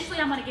 But eventually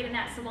I'm gonna get in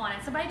that salon.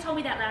 And somebody told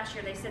me that last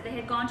year. They said they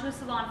had gone to a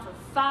salon for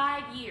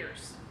 5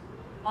 years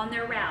on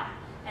their route.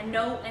 And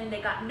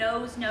they got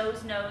no's. And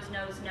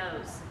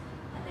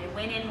they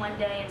went in one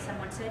day and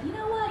someone said, you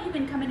know what, you've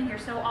been coming in here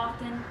so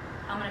often,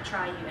 I'm gonna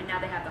try you. And now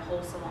they have the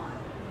whole salon.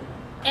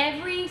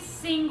 Every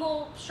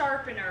single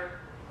sharpener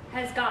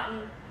has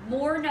gotten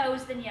more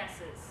no's than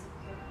yeses,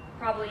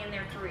 probably in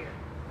their career.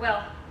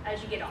 Well,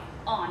 as you get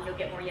on, you'll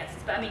get more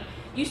yeses. But I mean,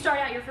 you start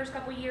out your first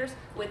couple years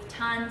with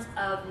tons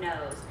of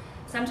no's.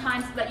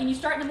 Sometimes, when you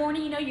start in the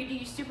morning, you know, you do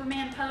your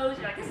Superman pose,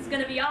 you're like, this is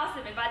gonna be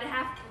awesome. And by the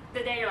half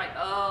the day, you're like,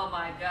 oh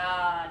my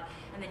God.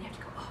 And then you have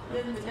to go, oh.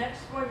 Then the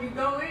next one you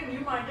go in, you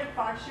might get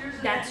 5 shears,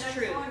 and That's that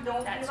true. next one,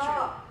 don't That's give true.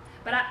 up.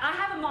 But I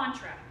have a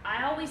mantra.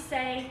 I always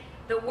say,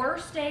 the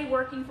worst day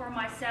working for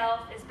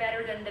myself is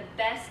better than the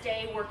best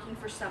day working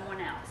for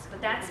someone else. But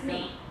that's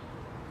me.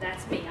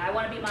 That's me. I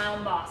want to be my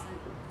own boss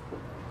and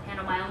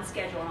handle my own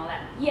schedule and all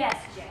that. Yes,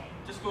 Jay.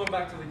 Just going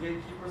back to the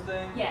gatekeeper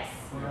thing. Yes.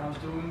 When I was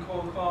doing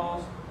cold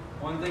calls,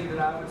 one thing that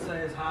I would say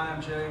is, hi,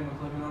 I'm Jay, I'm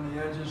with Living on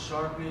the Edges,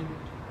 sharpening.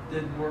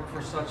 Did work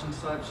for such and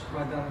such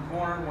right down the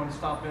corner. Want to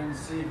stop in and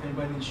see if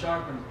anybody needs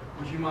sharpened.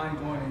 Would you mind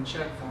going and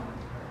check for me?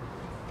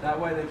 That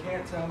way they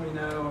can't tell me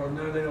no, or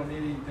no, they don't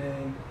need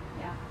anything.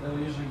 Yeah. They'll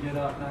usually get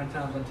up 9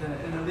 times out of 10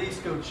 and at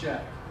least go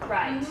check.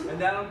 Right. And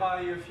that'll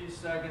buy you a few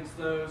seconds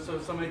though, so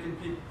somebody can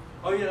peep.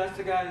 Oh yeah, that's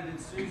the guy that did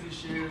Susie's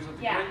shears with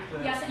the Yeah. great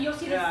clips. Yes, and you'll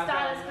see the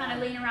stylist kind of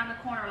leaning around the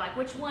corner like,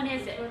 which one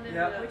is it?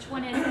 Yep. Which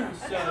one is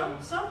it?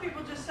 And some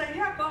people just say,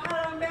 yeah, go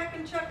ahead on back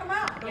and check them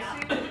out. They'll Yeah.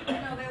 see,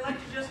 they let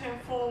you just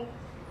have full.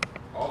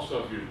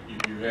 Also,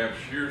 if you have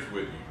shears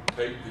with you,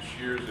 take the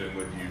shears in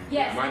with you.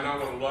 Yes. You might not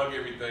want to lug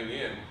everything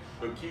in,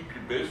 but keep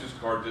your business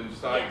cards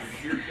inside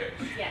Yes. your shear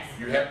case. Yes.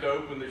 You have to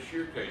open the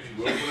shear case.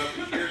 You open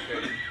up the shear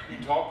case,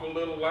 you talk a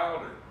little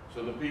louder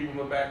so the people in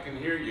the back can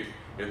hear you.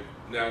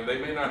 Now, they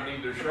may not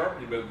need their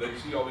sharpening, but they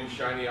see all these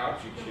shiny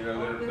objects, you know,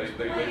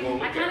 they won't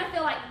look I at kind it. of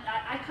feel like,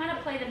 I kind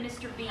of play the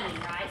Mr. Bean,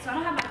 right? So I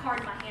don't have my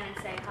card in my hand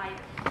and say, hi.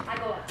 I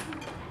go,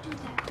 I do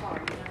that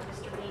card, you know,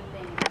 Mr. Bean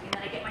thing. And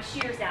then I get my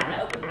shears out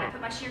and I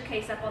put my shear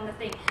case up on the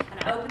thing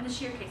and I open the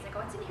shear case. I go,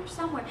 it's in here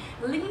somewhere.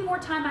 Any more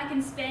time I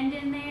can spend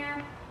in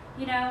there,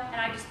 you know,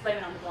 and I just blame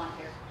it on the blonde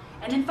hair.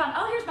 And then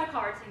oh, here's my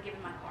cards, and give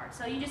them my card.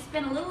 So you just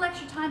spend a little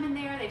extra time in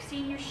there. They've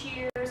seen your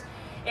shears.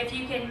 If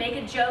you can make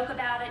a joke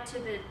about it to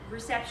the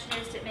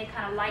receptionist, it may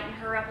kind of lighten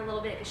her up a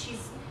little bit,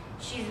 because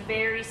she's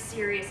very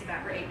serious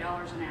about her $8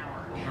 an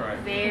hour. Right.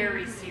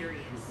 Very serious.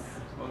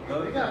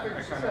 Well, You gotta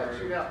figure she's got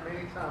chewed out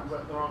many times,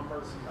 let the wrong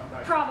person come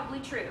back. Probably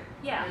true.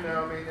 Yeah. You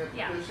know, I mean,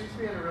 if she's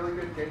being a really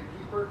good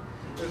gatekeeper,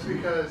 it's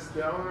because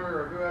the owner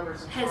or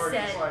whoever's in Has charge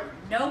said is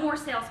like, no more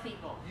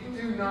salespeople. you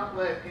do not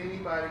let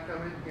anybody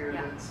come in here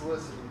Yeah. that's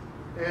soliciting.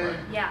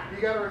 And Yeah.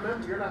 you gotta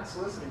remember, you're not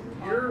soliciting.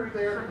 You're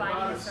there to Providing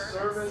provide a a service.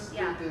 service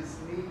Yeah. that is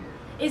needed.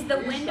 Is the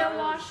These window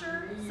stylists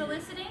washer need-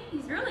 soliciting?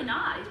 He's really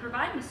not. He's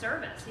providing a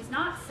service. He's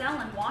not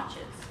selling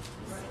watches.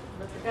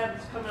 But the guy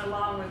that's coming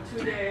along with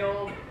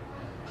 2-day-old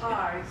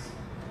pies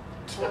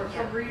or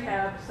some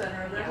rehab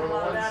center, there's a Or the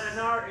lot of ones that in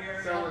our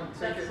area. selling That's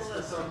tickets to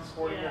soliciting. some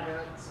sporting Yeah.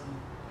 events.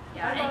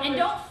 Yeah, I've and always-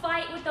 don't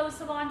fight with those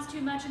salons too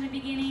much in the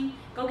beginning.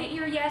 Go get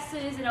your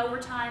yeses, and over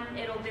time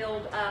it'll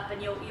build up,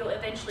 and you'll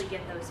eventually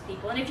get those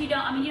people. And if you don't,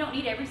 I mean, you don't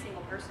need every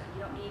single person.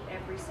 You don't need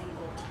every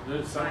single.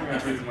 There's something I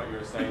heard in what you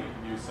were saying.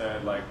 You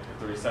said, like, if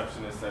the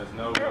receptionist says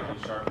no, we'll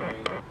be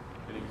sharpening,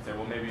 then you can say,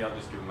 well, maybe I'll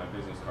just give them my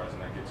business cards,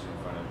 and that gets you in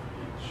front of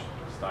each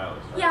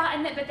stylist, right?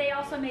 Yeah, but they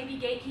also may be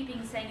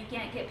gatekeeping, saying you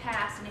can't get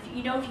past. And if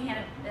you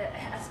hand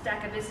a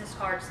stack of business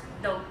cards,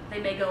 they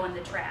may go in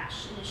the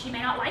trash. And she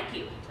may not like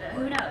you.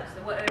 Who knows?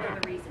 Whatever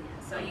the reason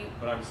is. So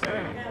But I'm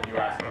saying, you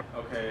ask,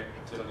 okay,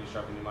 if they don't need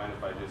sharpening, you mind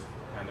if I just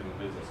hand them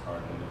a business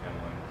card and then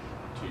hand one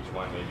to each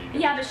one, maybe?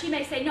 yeah, but she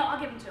may say, no, I'll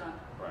give them to him.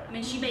 Right. I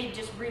mean, she may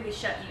just really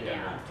shut you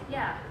Yeah. down.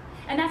 Yeah.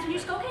 And that's when you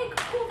just go, okay,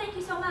 cool, thank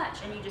you so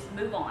much. And you just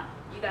move on.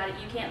 You got it.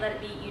 You can't let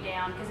it beat you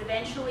down, because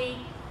eventually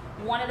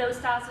one of those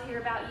stylists will hear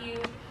about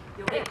you,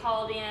 you'll get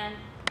called in,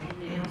 and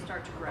then it'll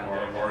start to grow.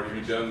 Or if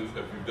you've done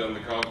the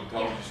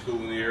cosmetology school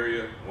in the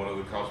area, one of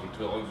the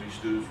cosmetology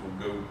students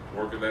will go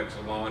work at that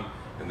salon,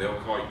 and they'll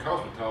call you.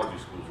 Cosmetology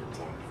schools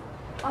are wonderful.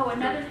 Oh,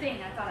 another thing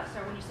I thought of,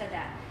 sorry, when you said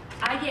that.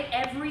 I get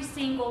every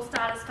single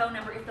stylist phone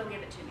number if they'll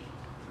give it to me.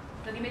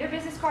 They'll give me their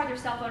business card, their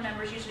cell phone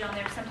number is usually on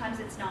there. Sometimes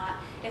it's not.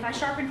 If I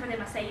sharpen for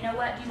them, I say, you know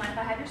what, do you mind if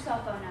I have your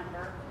cell phone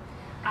number?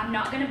 I'm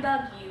not going to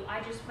bug you. I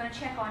just want to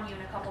check on you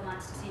in a couple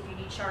months to see if you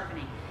need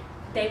sharpening.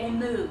 They will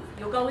move.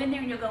 You'll go in there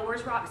and you'll go,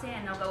 where's Roxanne?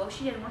 And they'll go, oh,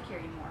 she doesn't work here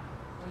anymore.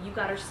 Well, you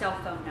got her cell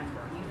phone number.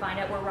 You find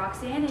out where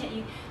Roxanne is.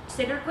 You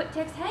send her a quick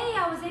text, hey,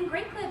 I was in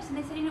Great Clips and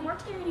they said you didn't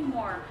work there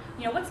anymore.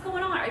 You know, what's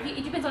going on?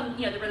 It depends on,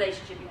 the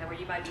relationship you have, where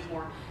you might be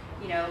more,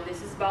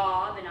 this is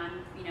Bob and I'm,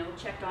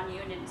 checked on you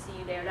and didn't see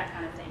you there, that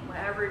kind of thing.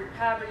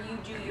 However you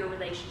do your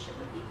relationship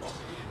with people.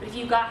 But if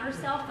you got her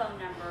cell phone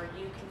number,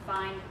 you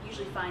can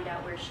usually find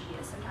out where she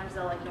is. Sometimes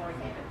they'll ignore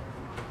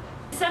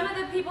you. Some of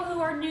the people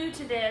who are new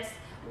to this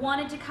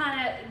wanted to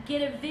kind of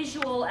get a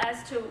visual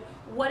as to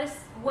what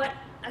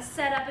a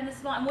setup in the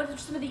salon, and what are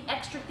some of the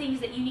extra things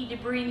that you need to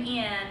bring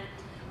in,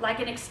 like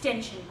an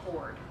extension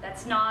cord?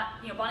 That's not,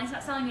 you know, Bonnie's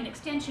not selling you an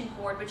extension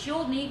cord, but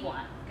you'll need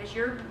one because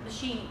your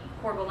machine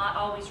cord will not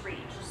always reach.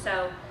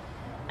 So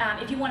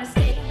if you want to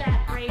stay with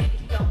that, great.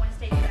 If you don't